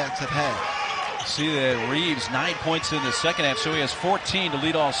Wildcats have had. See that Reeves 9 points in the second half, so he has 14 to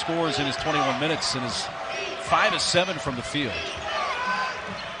lead all scorers in his 21 minutes and is 5 of 7 from the field.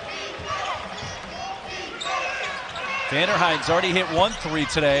 Vanderheiden's already hit 1 3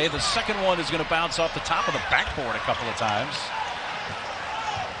 today. The second one is going to bounce off the top of the backboard a couple of times.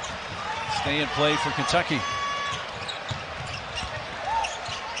 Stay in play for Kentucky.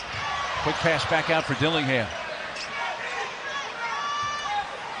 Quick pass back out for Dillingham.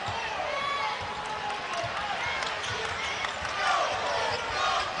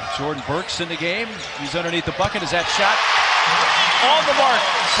 Jordan Burke's in the game. He's underneath the bucket. Is that shot on the mark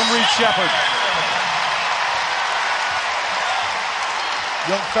from Reed Shepard?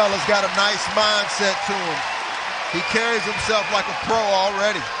 Young fella's got a nice mindset to him. He carries himself like a pro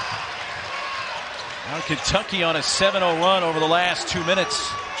already. Now Kentucky on a 7-0 run over the last 2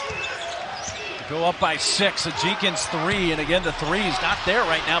 minutes. Go up by 6. A Jenkins 3, and again the 3 is not there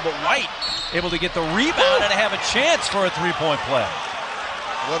right now, but White able to get the rebound and have a chance for a 3-point play.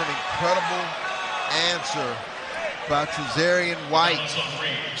 What an incredible answer by Trezarian White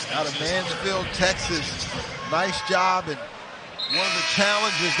out of Mansfield, Texas. Nice job. And one of the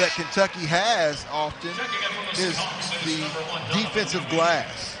challenges that Kentucky has often is the defensive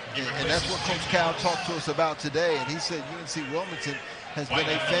glass. And that's what Coach Cal talked to us about today. And he said UNC-Wilmington has been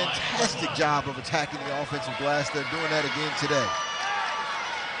a fantastic job of attacking the offensive glass. They're doing that again today.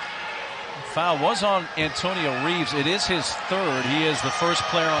 Foul was on Antonio Reeves. It is his third. He is the first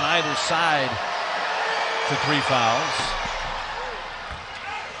player on either side to 3 fouls.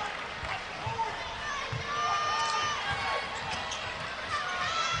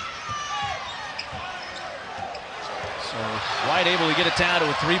 So White able to get it down to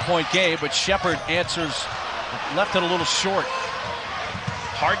a 3-point game, but Shepard answers, left it a little short.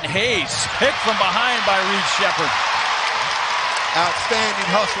 Harden Hayes picked from behind by Reed Shepard. Outstanding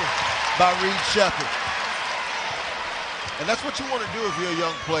hustle by Reed Shepard. And that's what you want to do if you're a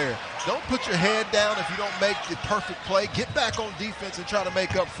young player. Don't put your head down if you don't make the perfect play. Get back on defense and try to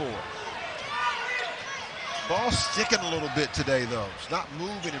make up for it. Ball sticking a little bit today, though. It's not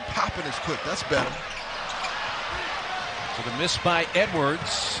moving and popping as quick. That's better. So the miss by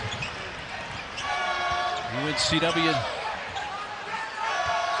Edwards. UNCW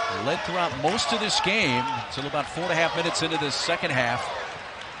led throughout most of this game until about 4.5 minutes into the second half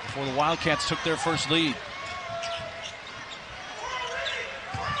before the Wildcats took their first lead.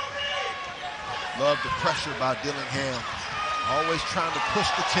 Love the pressure by Dillingham. Always trying to push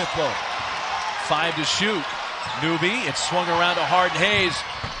the tempo. 5 to shoot. Newby, it's swung around to Harden Hayes.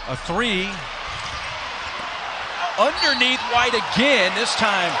 A 3. Underneath White again. This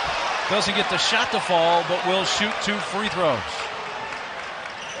time doesn't get the shot to fall, but will shoot 2 free throws.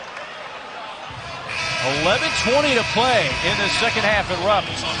 11:20 to play in the second half at Rupp.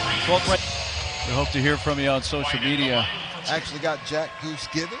 We hope to hear from you on social media. Actually got Jack Goose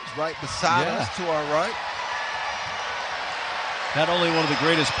Givens right beside us to our right. Not only one of the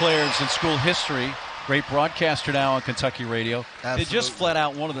greatest players in school history, great broadcaster now on Kentucky radio. Absolutely. And just flat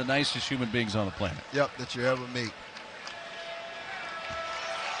out one of the nicest human beings on the planet. Yep, that you ever meet.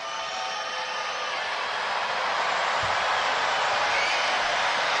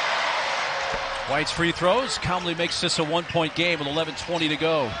 White's free throws calmly makes this a 1-point game with 11:20 to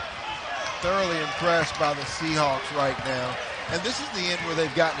go. Thoroughly impressed by the Seahawks right now. And this is the end where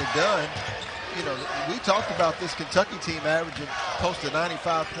they've gotten it done. You know, we talked about this Kentucky team averaging close to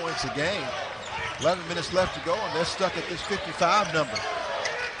 95 points a game. 11 minutes left to go, and they're stuck at this 55 number.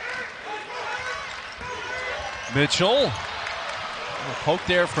 Mitchell. A poke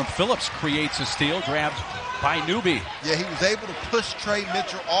there from Phillips creates a steal, grabbed by Newby. Yeah, he was able to push Trey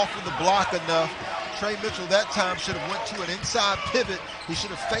Mitchell off of the block enough. Trey Mitchell that time should have went to an inside pivot. He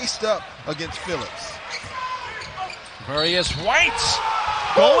should have faced up against Phillips. Various White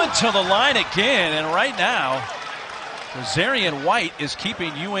going to the line again, and right now Trezarian White is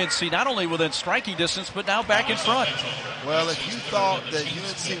keeping UNC not only within striking distance, but now back in front. Well, if you thought that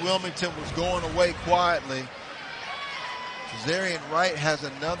UNC-Wilmington was going away quietly, Trezarian White has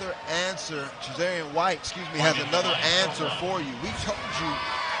another answer. Trezarian White, has another answer for you. We told you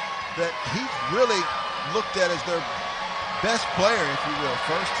that he's really looked at as their best player, if you will.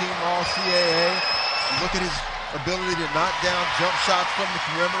 First team All-CAA. You look at his ability to knock down jump shots from the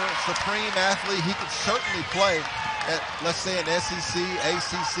perimeter. Supreme athlete. He could certainly play at, let's say, an SEC,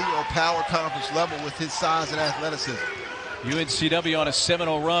 ACC, or power conference level with his size and athleticism. UNCW on a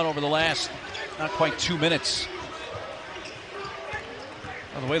 7-0 run over the last not quite 2 minutes.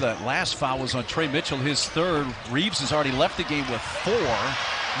 By the way, that last foul was on Trey Mitchell, his third. Reeves has already left the game with 4.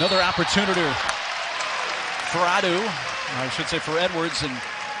 Another opportunity for for Edwards, and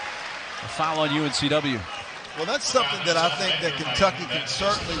a foul on UNCW. Well, that's something that I think that Kentucky can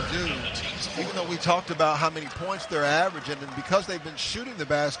certainly do, even though we talked about how many points they're averaging, and because they've been shooting the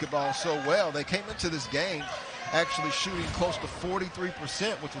basketball so well, they came into this game actually shooting close to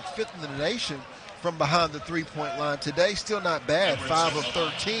 43%, which was 5th in the nation from behind the three-point line. Today, still not bad, 5 of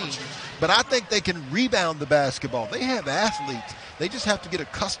 13. But I think they can rebound the basketball. They have athletes. They just have to get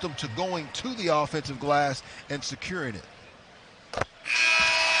accustomed to going to the offensive glass and securing it.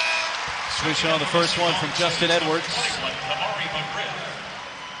 Swish on the first one from Justin Edwards.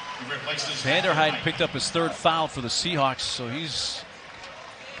 Vanderheiden picked up his 3rd foul for the Seahawks, so he's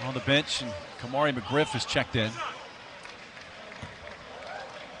on the bench, and Kamari McGriff has checked in.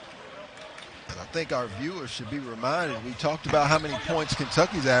 I think our viewers should be reminded, we talked about how many points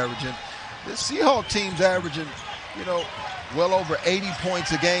Kentucky's averaging. This Seahawks team's averaging, well over 80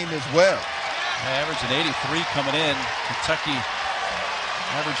 points a game as well. Averaging 83 coming in. Kentucky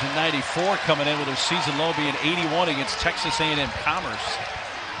averaging 94 coming in, with their season low being 81 against Texas A&M Commerce.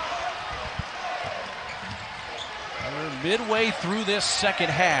 midway through this second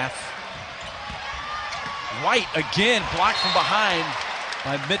half. White again blocked from behind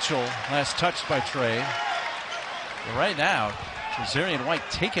by Mitchell. Last touched by Trey. But right now, Trezarian White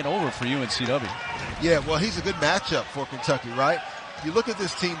taking over for UNCW. Yeah, well, he's a good matchup for Kentucky, right? You look at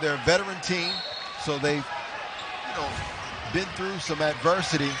this team, they're a veteran team, so they've been through some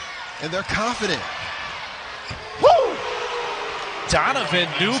adversity, and they're confident. Woo! Donovan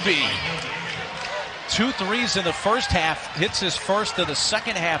Newby. 2 threes in the first half. Hits his first of the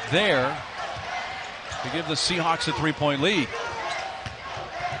second half there to give the Seahawks a 3-point lead.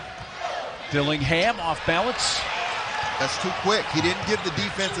 Dillingham off balance. That's too quick. He didn't give the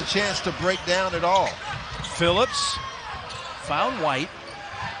defense a chance to break down at all. Phillips found White.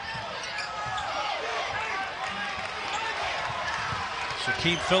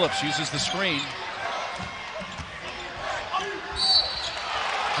 Shaquem Phillips uses the screen.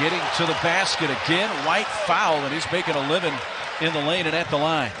 Getting to the basket again. White foul, and he's making a living in the lane and at the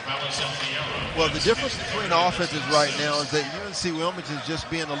line. Well, the difference between offenses right now is that UNC-Wilmington is just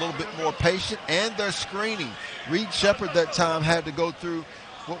being a little bit more patient, and they're screening. Reed Sheppard that time had to go through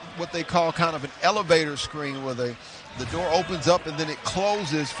what they call kind of an elevator screen, where the door opens up and then it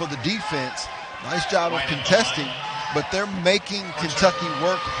closes for the defense. Nice job of contesting, but they're making Kentucky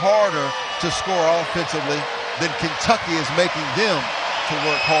work harder to score offensively than Kentucky is making them to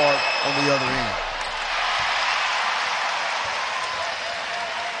work hard on the other end.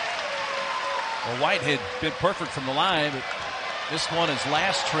 Well, White had been perfect from the line, but this one is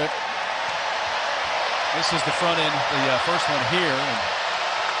last trip. This is the front end, the first one here. And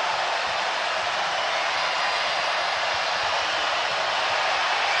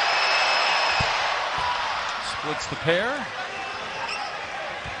splits the pair.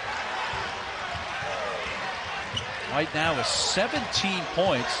 White now with 17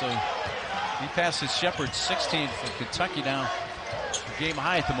 points, so he passes Sheppard. 16 for Kentucky now. A game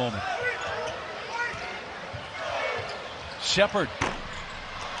high at the moment. Sheppard.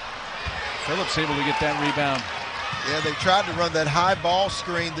 Phillips able to get that rebound. Yeah, they tried to run that high ball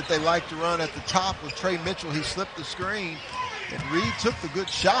screen that they like to run at the top with Trey Mitchell. He slipped the screen, and Reed took the good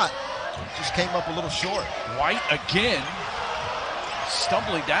shot. Just came up a little short. White again,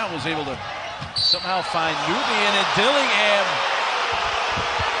 stumbling down, was able to somehow find Newby, and then Dillingham.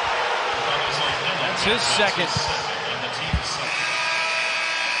 That's his second.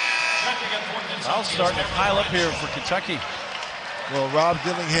 Foul's starting to pile up here for Kentucky. Well, Rob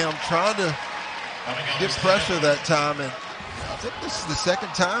Dillingham trying to get pressure that time, and I think this is the second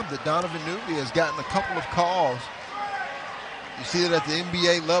time that Donovan Newby has gotten a couple of calls. You see it at the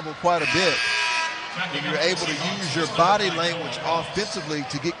NBA level quite a bit. When you're able to use your body language offensively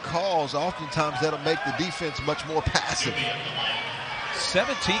to get calls, oftentimes that'll make the defense much more passive.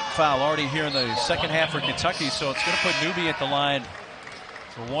 17th foul already here in the second half for Kentucky, so it's going to put Newby at the line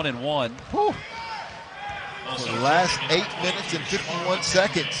for 1 and 1. Whew. For the last 8 minutes and 51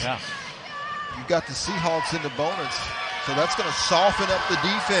 seconds. Yeah. You've got the Seahawks in the bonus, so that's going to soften up the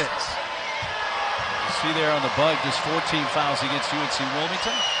defense. You see there on the bug, just 14 fouls against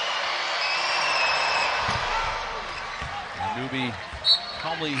UNC-Wilmington. Newby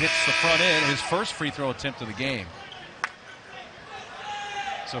calmly hits the front end, his first free throw attempt of the game.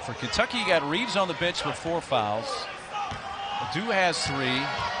 So for Kentucky, you got Reeves on the bench with 4 fouls. Adu has 3.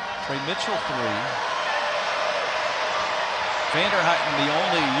 Trey Mitchell 3. Vanderheiden, the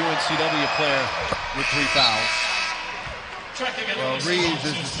only UNCW player with 3 fouls. Well, Reeves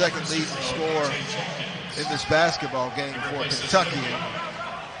is the second leading scorer in this basketball game for Kentucky.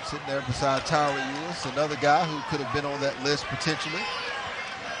 Sitting there beside Tyler Ewis, another guy who could have been on that list potentially.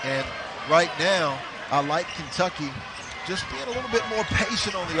 And right now, I like Kentucky just being a little bit more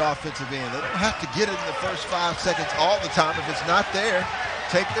patient on the offensive end. They don't have to get it in the first 5 seconds all the time. If it's not there,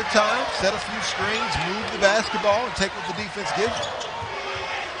 take their time, set a few screens, move the basketball, and take what the defense gives you.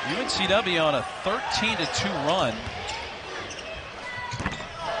 UNCW on a 13-2 run.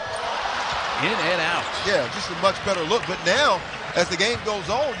 In and out. Yeah, just a much better look. But now, as the game goes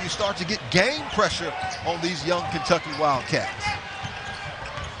on, you start to get game pressure on these young Kentucky Wildcats.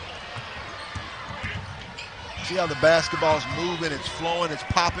 See how the basketball's moving, it's flowing, it's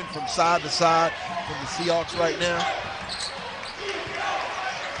popping from side to side from the Seahawks right now.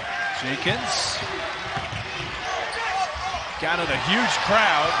 Jenkins got in a huge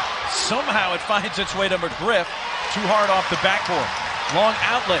crowd. Somehow it finds its way to McGriff. Too hard off the backboard. Long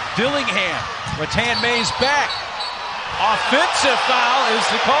outlet. Dillingham. Rattan Mays back. Offensive foul is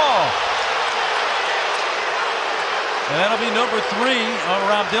the call. And that'll be number 3 on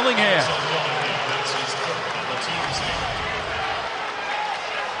Rob Dillingham.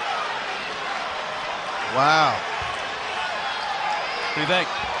 Wow. What do you think?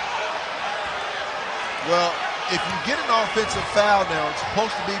 Well, if you get an offensive foul now, it's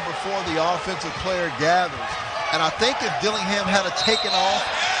supposed to be before the offensive player gathers. And I think if Dillingham had taken off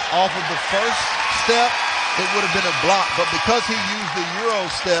of the first step, it would have been a block. But because he used the Euro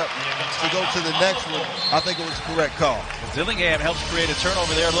step to go to the next one, I think it was a correct call. Dillingham helps create a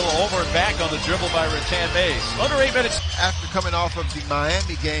turnover there, a little over and back on the dribble by Rattan Mays. Under 8 minutes. After coming off of the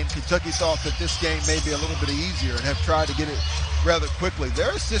Miami game, Kentucky thought that this game may be a little bit easier and have tried to get it rather quickly.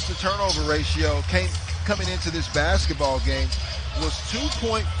 Their assist-to-turnover ratio coming into this basketball game was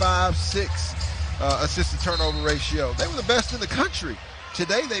 2.56 assist-to-turnover ratio. They were the best in the country.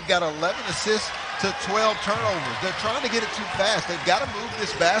 Today they've got 11 assists to 12 turnovers. They're trying to get it too fast. They've got to move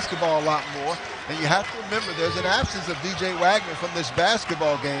this basketball a lot more. And you have to remember there's an absence of DJ Wagner from this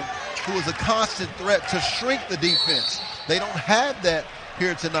basketball game, who is a constant threat to shrink the defense. They don't have that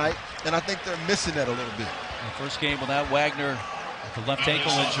here tonight, and I think they're missing that a little bit. The first game without Wagner with the left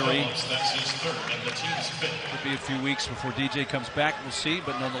ankle injury. Could be a few weeks before DJ comes back. We'll see,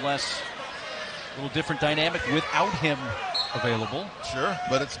 but nonetheless, a little different dynamic without him available. Sure,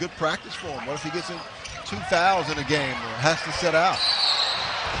 but it's good practice for him. What if he gets in 2 fouls in a game or has to sit out?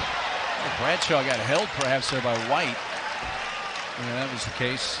 Bradshaw got held perhaps there by White. Yeah, that was the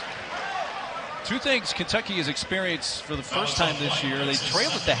case. Two things Kentucky has experienced for the first time this year. They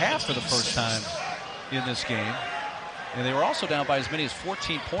trailed at the half for the first time in this game. And they were also down by as many as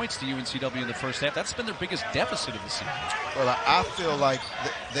 14 points to UNCW in the first half. That's been their biggest deficit of the season. Well, I feel like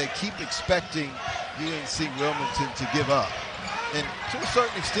they keep expecting UNC-Wilmington to give up. And to a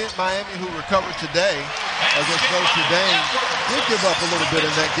certain extent, Miami, who recovered today against Notre Dame, did give up a little bit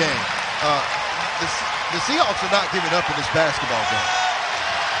in that game. The Seahawks are not giving up in this basketball game.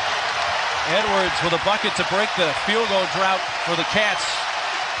 Edwards with a bucket to break the field goal drought for the Cats.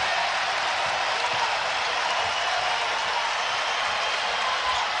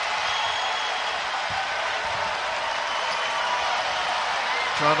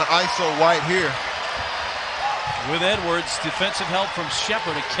 Trying to ISO White here. With Edwards, defensive help from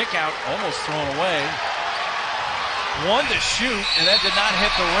Shepard, a kick out, almost thrown away. One to shoot, and that did not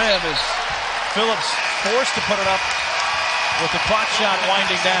hit the rim as Phillips forced to put it up with the clock shot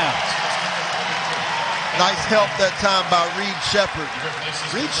winding down. Nice help that time by Reed Shepard.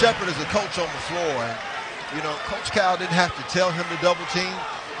 Reed Shepard is a coach on the floor, and you know, Coach Cal didn't have to tell him to double team.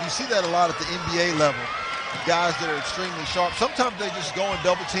 You see that a lot at the NBA level. Guys that are extremely sharp. Sometimes they just go and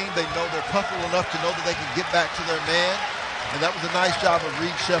double team. They know they're comfortable enough to know that they can get back to their man. And that was a nice job of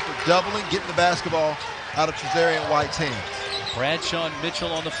Reed Shepard doubling, getting the basketball out of Trazarian White's hands. Bradshaw and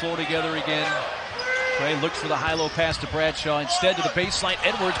Mitchell on the floor together again. Trey looked for the high-low pass to Bradshaw. Instead to the baseline.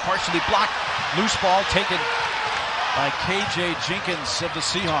 Edwards partially blocked. Loose ball taken by KJ Jenkins of the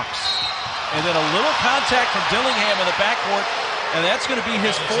Seahawks. And then a little contact from Dillingham in the backcourt, and that's going to be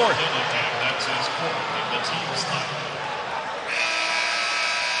his fourth. That's his fourth of the team's night.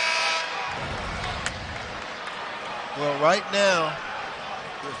 Well, right now,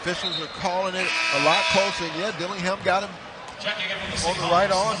 the officials are calling it a lot closer. And yeah, Dillingham got him on the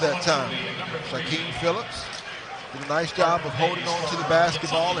right arm that time. Shaquem Phillips did a nice job of holding on to the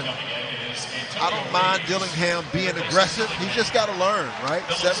basketball. And I don't mind Dillingham being aggressive. He's just got to learn, right?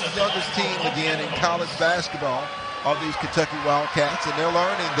 7th youngest team again in college basketball are these Kentucky Wildcats. And they're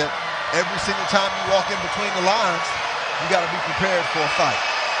learning that every single time you walk in between the lines, you got to be prepared for a fight.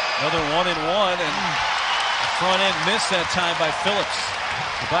 Another 1-and-1, and front end missed that time by Phillips.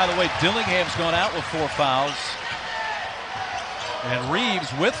 And by the way, Dillingham's gone out with 4 fouls. And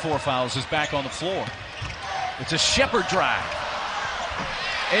Reeves with 4 fouls is back on the floor. It's a Shepard drive.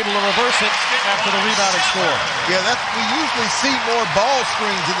 Able to reverse it after the rebounding score. Yeah, we usually see more ball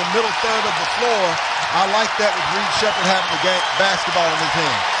screens in the middle third of the floor. I like that with Reed Shepard having the basketball in his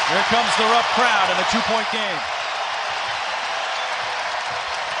hand. Here comes the rough crowd in a 2-point game.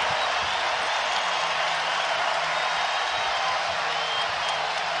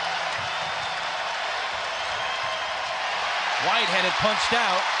 White had it punched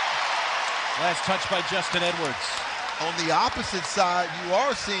out. Last touch by Justin Edwards. On the opposite side, you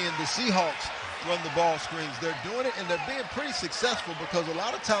are seeing the Seahawks run the ball screens. They're doing it, and they're being pretty successful because a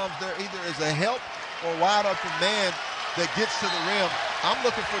lot of times there either is a help or wide open man that gets to the rim. I'm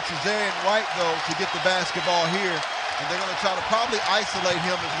looking for Trazarian White, though, to get the basketball here, and they're going to try to probably isolate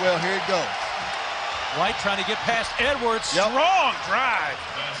him as well. Here it goes. White trying to get past Edwards. Strong drive.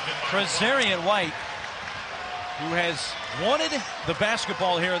 Trazarian White, who has wanted the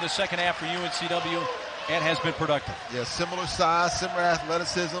basketball here in the second half for UNCW and has been productive. Yeah, similar size, similar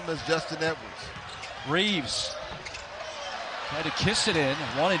athleticism as Justin Edwards. Reeves tried to kiss it in.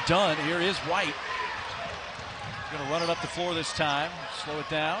 One and done. Here is White. Going to run it up the floor this time. Slow it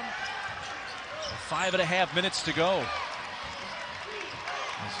down. 5.5 minutes to go.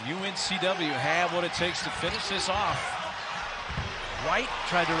 As UNCW have what it takes to finish this off. White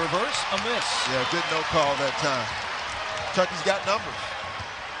tried to reverse, a miss. Yeah, good no call that time. Kentucky's got numbers.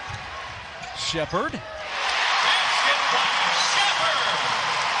 Shepard.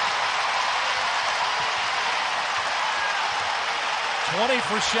 20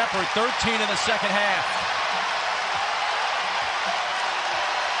 for Shepard, 13 in the second half.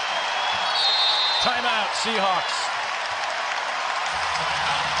 Timeout, Seahawks.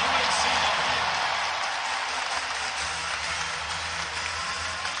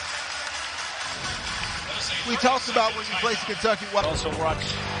 We talked about when you play Kentucky. Also watch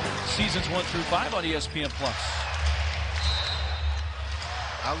seasons 1 through 5 on ESPN+.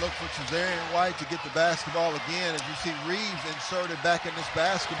 I look for Trezarian White to get the basketball again. As you see Reeves inserted back in this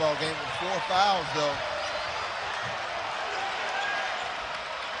basketball game with 4 fouls, though.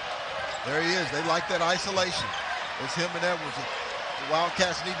 There he is. They like that isolation. It's him and Edwards. The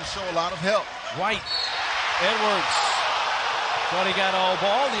Wildcats need to show a lot of help. White. Edwards. Thought he got all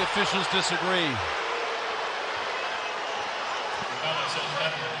ball. The officials disagree.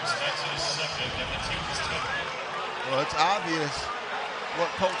 Well, it's obvious what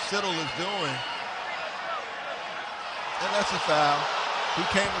Coach Siddle is doing. And that's a foul. He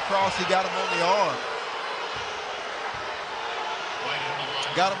came across, he got him on the arm.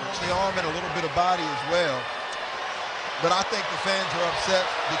 Got him on the arm and a little bit of body as well. But I think the fans are upset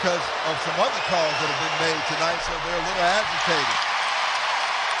because of some other calls that have been made tonight, so they're a little agitated.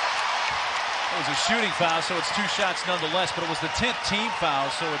 It was a shooting foul, so it's 2 shots nonetheless, but it was the 10th team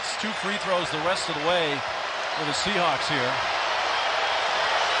foul, so it's 2 free throws the rest of the way for the Seahawks here.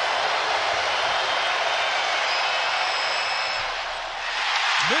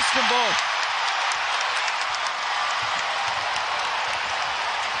 Missed them both.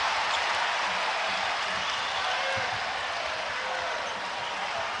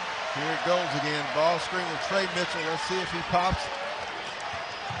 Here it goes again. Ball screen with Trey Mitchell. Let's see if he pops.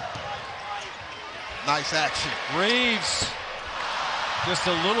 Nice action. Reeves just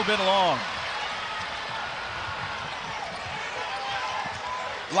a little bit long.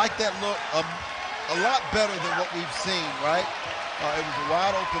 Like that look a lot better than what we've seen, right? It was a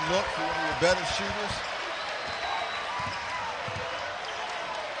wide open look for one of your better shooters.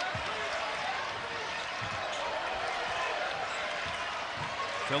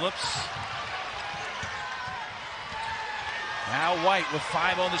 Phillips. Now White with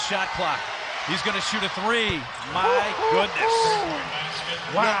 5 on the shot clock. He's going to shoot a 3. My goodness.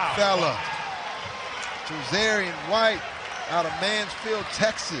 Wow. Good fella. Trezarian White out of Mansfield,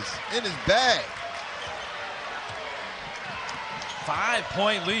 Texas, in his bag.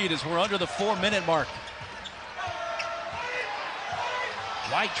 5-point lead as we're under the 4-minute mark.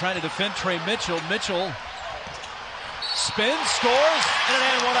 White trying to defend Trey Mitchell. Mitchell spins, scores, and an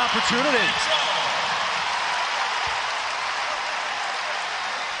and one opportunity.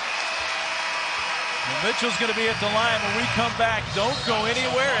 And Mitchell's going to be at the line when we come back. Don't go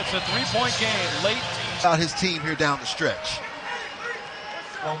anywhere. It's a 3-point game late. Out his team here down the stretch.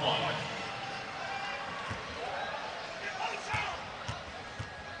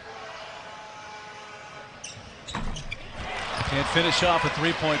 Can't finish off a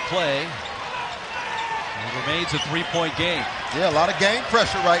 3-point play. It remains a 3-point game. Yeah, a lot of game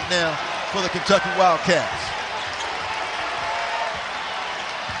pressure right now for the Kentucky Wildcats.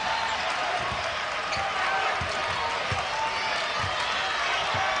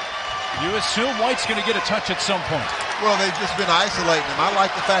 You assume White's going to get a touch at some point. Well, they've just been isolating him. I like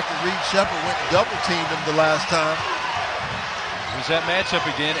the fact that Reed Shepard went and double-teamed him the last time. There's that matchup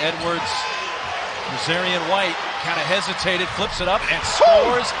again. Edwards, Trezarian White kind of hesitated, flips it up, and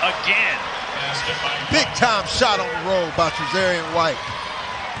scores again. Big-time shot on the road by Trezarian White.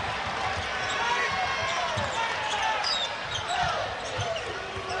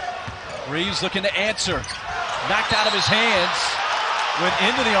 Reeves looking to answer. Knocked out of his hands. Went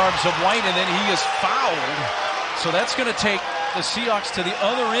into the arms of White, and then he is fouled. So that's going to take the Seahawks to the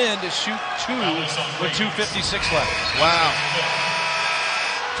other end to shoot 2 with 2:56 left. Wow.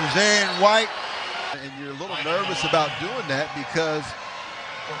 Trezarian White, and you're a little nervous about doing that because,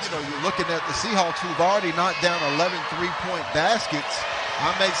 you know, you're looking at the Seahawks who've already knocked down 11 3-point baskets.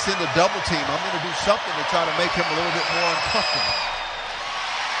 I may send a double team. I'm going to do something to try to make him a little bit more uncomfortable.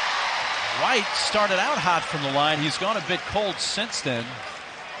 White started out hot from the line. He's gone a bit cold since then.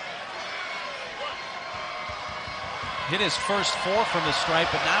 Hit his first 4 from the stripe,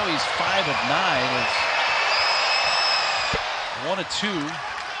 but now he's 5 of 9. It's 1 of 2.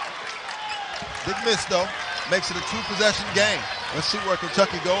 Big miss, though. Makes it a 2-possession game. Let's see where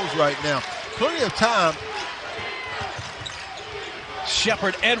Kentucky goes right now. Plenty of time.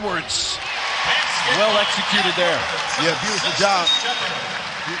 Shepard Edwards. Well executed there. Yeah, beautiful job.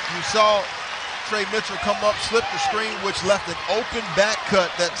 You saw Trey Mitchell come up, slip the screen, which left an open back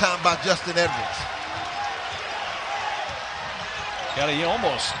cut that time by Justin Edwards. He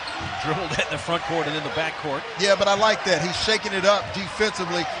almost dribbled that in the front court and in the back court. Yeah, but I like that. He's shaking it up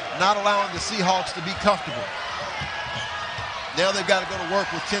defensively, not allowing the Seahawks to be comfortable. Now they've got to go to work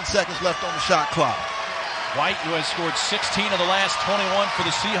with 10 seconds left on the shot clock. White, who has scored 16 of the last 21 for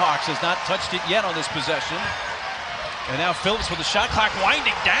the Seahawks, has not touched it yet on this possession. And now Phillips with the shot clock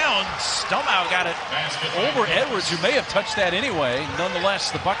winding down. Somehow got it over Edwards, who may have touched that anyway.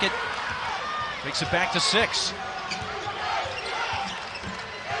 Nonetheless, the bucket takes it back to 6.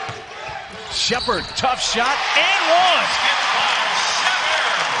 Shepard, tough shot, and one.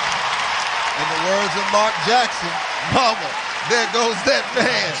 In the words of Mark Jackson, mama, there goes that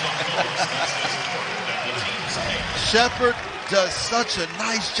man. Shepard does such a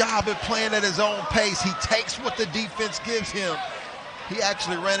nice job at playing at his own pace. He takes what the defense gives him. He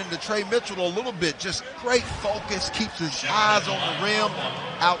actually ran into Trey Mitchell a little bit. Just great focus, keeps his eyes on the rim,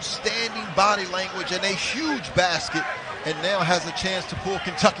 outstanding body language, and a huge basket, and now has a chance to pull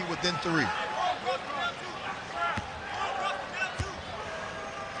Kentucky within 3.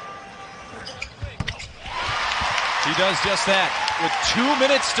 He does just that with 2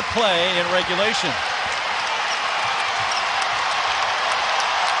 minutes to play in regulation.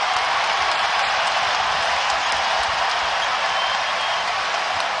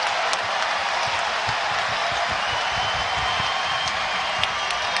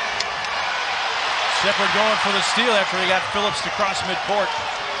 Shepard going for the steal after he got Phillips to cross midcourt.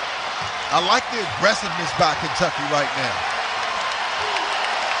 I like the aggressiveness by Kentucky right now.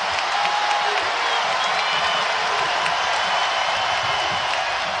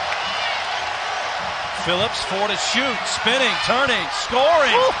 Phillips, 4 to shoot, spinning, turning,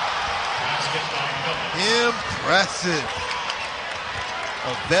 scoring. Woo! Impressive.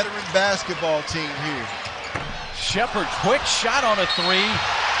 A veteran basketball team here. Shepard, quick shot on a 3.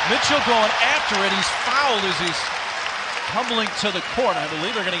 Mitchell going after it. He's fouled as he's tumbling to the court. I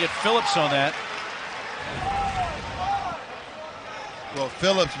believe they're going to get Phillips on that. Well,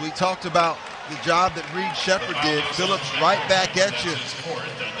 Phillips, we talked about the job that Reed Shepard did. Phillips right back at you.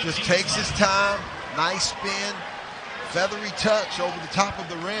 Just takes his time. Nice spin. Feathery touch over the top of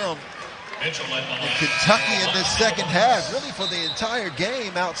the rim. And Kentucky in this second half, really for the entire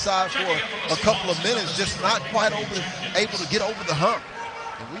game, outside for a couple of minutes, just not quite able to get over the hump.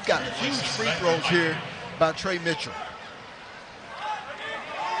 And we've got huge free throws here by Trey Mitchell.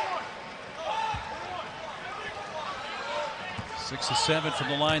 Six of 7 from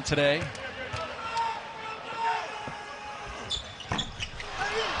the line today.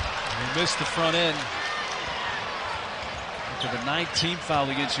 He missed the front end. After the 19th foul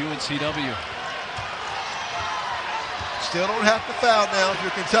against UNCW. Still don't have to foul now if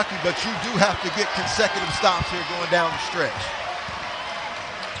you're Kentucky, but you do have to get consecutive stops here going down the stretch.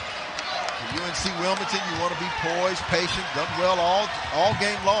 UNC-Wilmington, you want to be poised, patient, done well all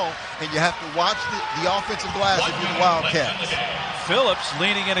game long, and you have to watch the offensive glass if you're the Wildcats. Phillips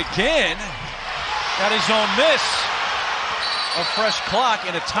leaning in again. Got his own miss. A fresh clock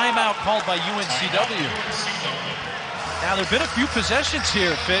and a timeout called by UNCW. Now, there have been a few possessions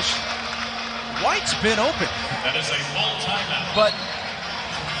here, Fish. White's been open. That is a full timeout. But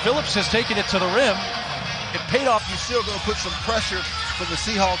Phillips has taken it to the rim. It paid off. You're still going to put some pressure for the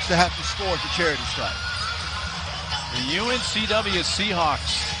Seahawks to have to score at the charity stripe. The UNCW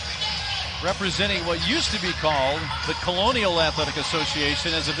Seahawks, representing what used to be called the Colonial Athletic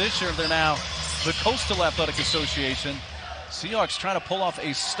Association. As of this year, they're now the Coastal Athletic Association. Seahawks trying to pull off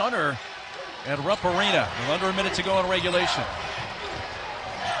a stunner at Rupp Arena with under a minute to go in regulation.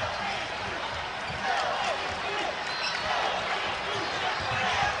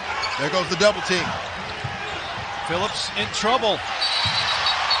 There goes the double team. Phillips in trouble.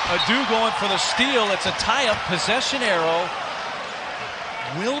 Adu going for the steal. It's a tie-up possession arrow.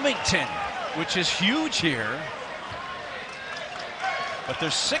 Wilmington, which is huge here. But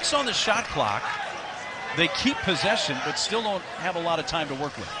there's 6 on the shot clock. They keep possession, but still don't have a lot of time to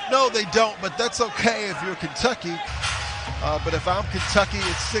work with. No, they don't, but that's okay if you're Kentucky. But if I'm Kentucky,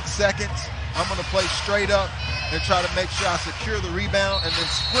 it's 6 seconds. I'm going to play straight up and try to make sure I secure the rebound and then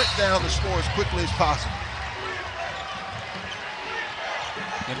sprint down the score as quickly as possible.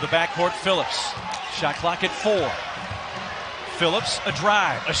 Into the backcourt, Phillips. Shot clock at 4. Phillips, a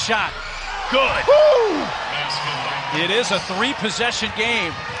drive, a shot. Good. Woo! It is a 3-possession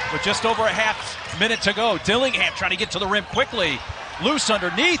game. with just over a half minute to go. Dillingham trying to get to the rim quickly. Loose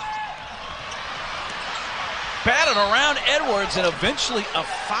underneath. Batted around Edwards, and eventually a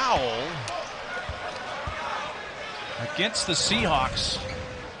foul against the Seahawks.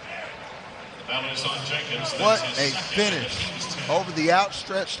 What a finish over the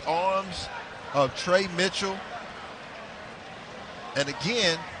outstretched arms of Trey Mitchell. And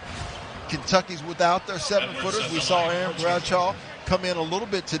again, Kentucky's without their 7-footers. We saw Aaron Bradshaw come in a little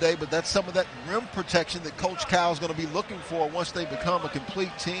bit today, but that's some of that rim protection that Coach Cal is going to be looking for once they become a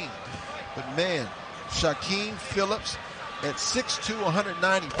complete team. But man, Shaquem Phillips at 6'2",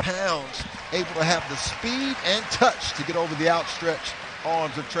 190 pounds, able to have the speed and touch to get over the outstretched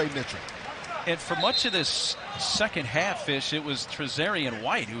arms of Trey Mitchell. And for much of this second half, Fish, it was Trezarian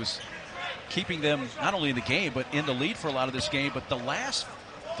White who was keeping them not only in the game, but in the lead for a lot of this game. But the last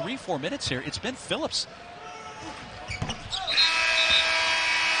 3-4 minutes here, it's been Phillips.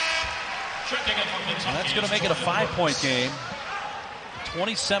 And that's going to make it a 5-point game.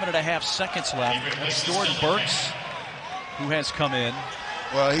 27.5 seconds left. That's Jordan Burks, who has come in.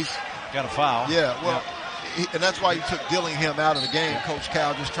 Well, he's got a foul. Yeah, well, and that's why you took Dillingham out of the game. Coach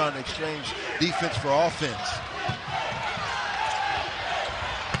Cal just trying to exchange defense for offense.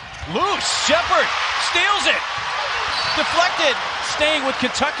 Loose. Shepard steals it. Deflected. Staying with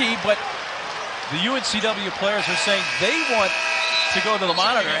Kentucky, but the UNCW players are saying they want to go to the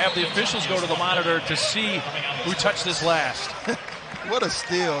monitor, have the officials go to the monitor to see who touched this last. What a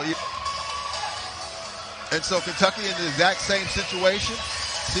steal. And so Kentucky in the exact same situation.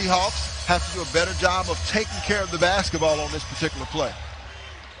 Seahawks have to do a better job of taking care of the basketball on this particular play.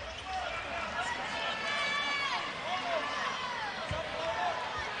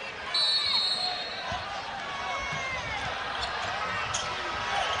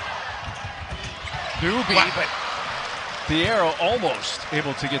 Newby, but the arrow almost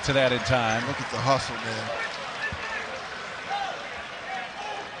able to get to that in time. Look at the hustle, man.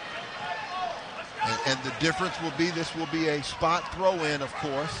 And the difference will be this will be a spot throw in, of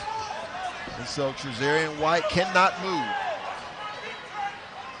course. And so Trezarian White cannot move.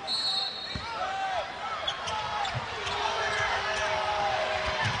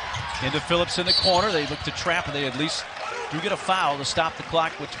 Into Phillips in the corner. They look to trap, and they at least do get a foul to stop the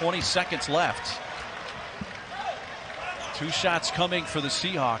clock with 20 seconds left. 2 shots coming for the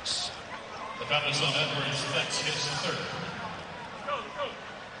Seahawks. The foul is on Edwards. That's his third.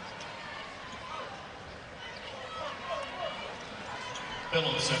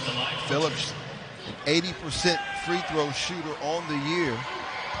 Phillips at the line. Phillips, an 80% free throw shooter on the year.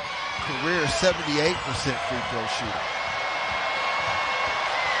 Career 78% free throw shooter.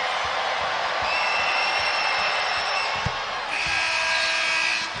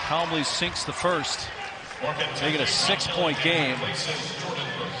 Calmly sinks the first. Making a 6-point game.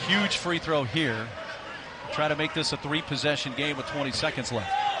 Huge free throw here. Try to make this a 3-possession game with 20 seconds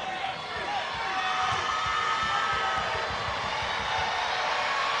left.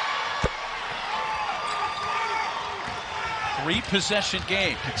 Three-possession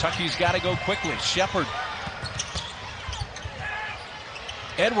game. Kentucky's got to go quickly. Shepard.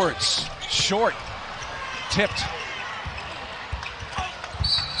 Edwards. Short. Tipped.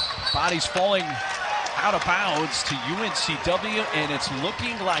 Body's falling out of bounds to UNCW, and it's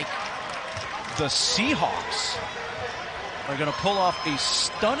looking like the Seahawks are going to pull off a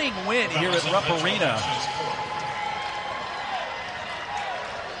stunning win here at Rupp Arena.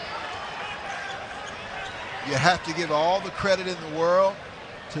 You have to give all the credit in the world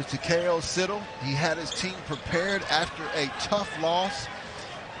to Takeo Siddle. He had his team prepared after a tough loss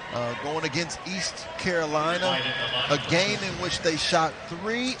going against East Carolina, a game in which they shot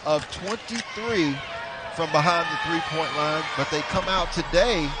 3 of 23 from behind the three-point line, but they come out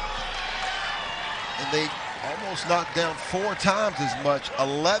today and they almost knocked down 4 times as much,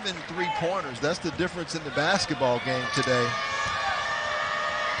 11 three-pointers. That's the difference in the basketball game today.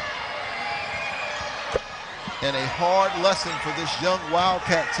 And a hard lesson for this young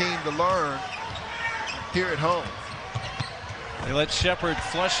Wildcat team to learn here at home. They let Shepard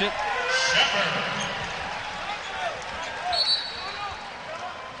flush it.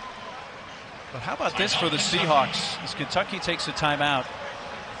 But how about this for the Seahawks as Kentucky takes a timeout?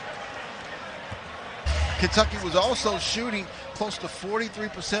 Kentucky was also shooting close to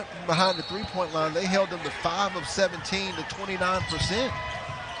 43% from behind the three-point line. They held them to 5 of 17 to 29%.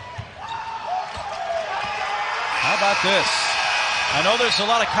 How about this? I know there's a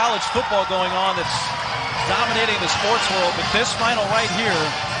lot of college football going on that's dominating the sports world, but this final right here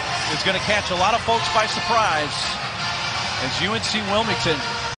is going to catch a lot of folks by surprise as UNC-Wilmington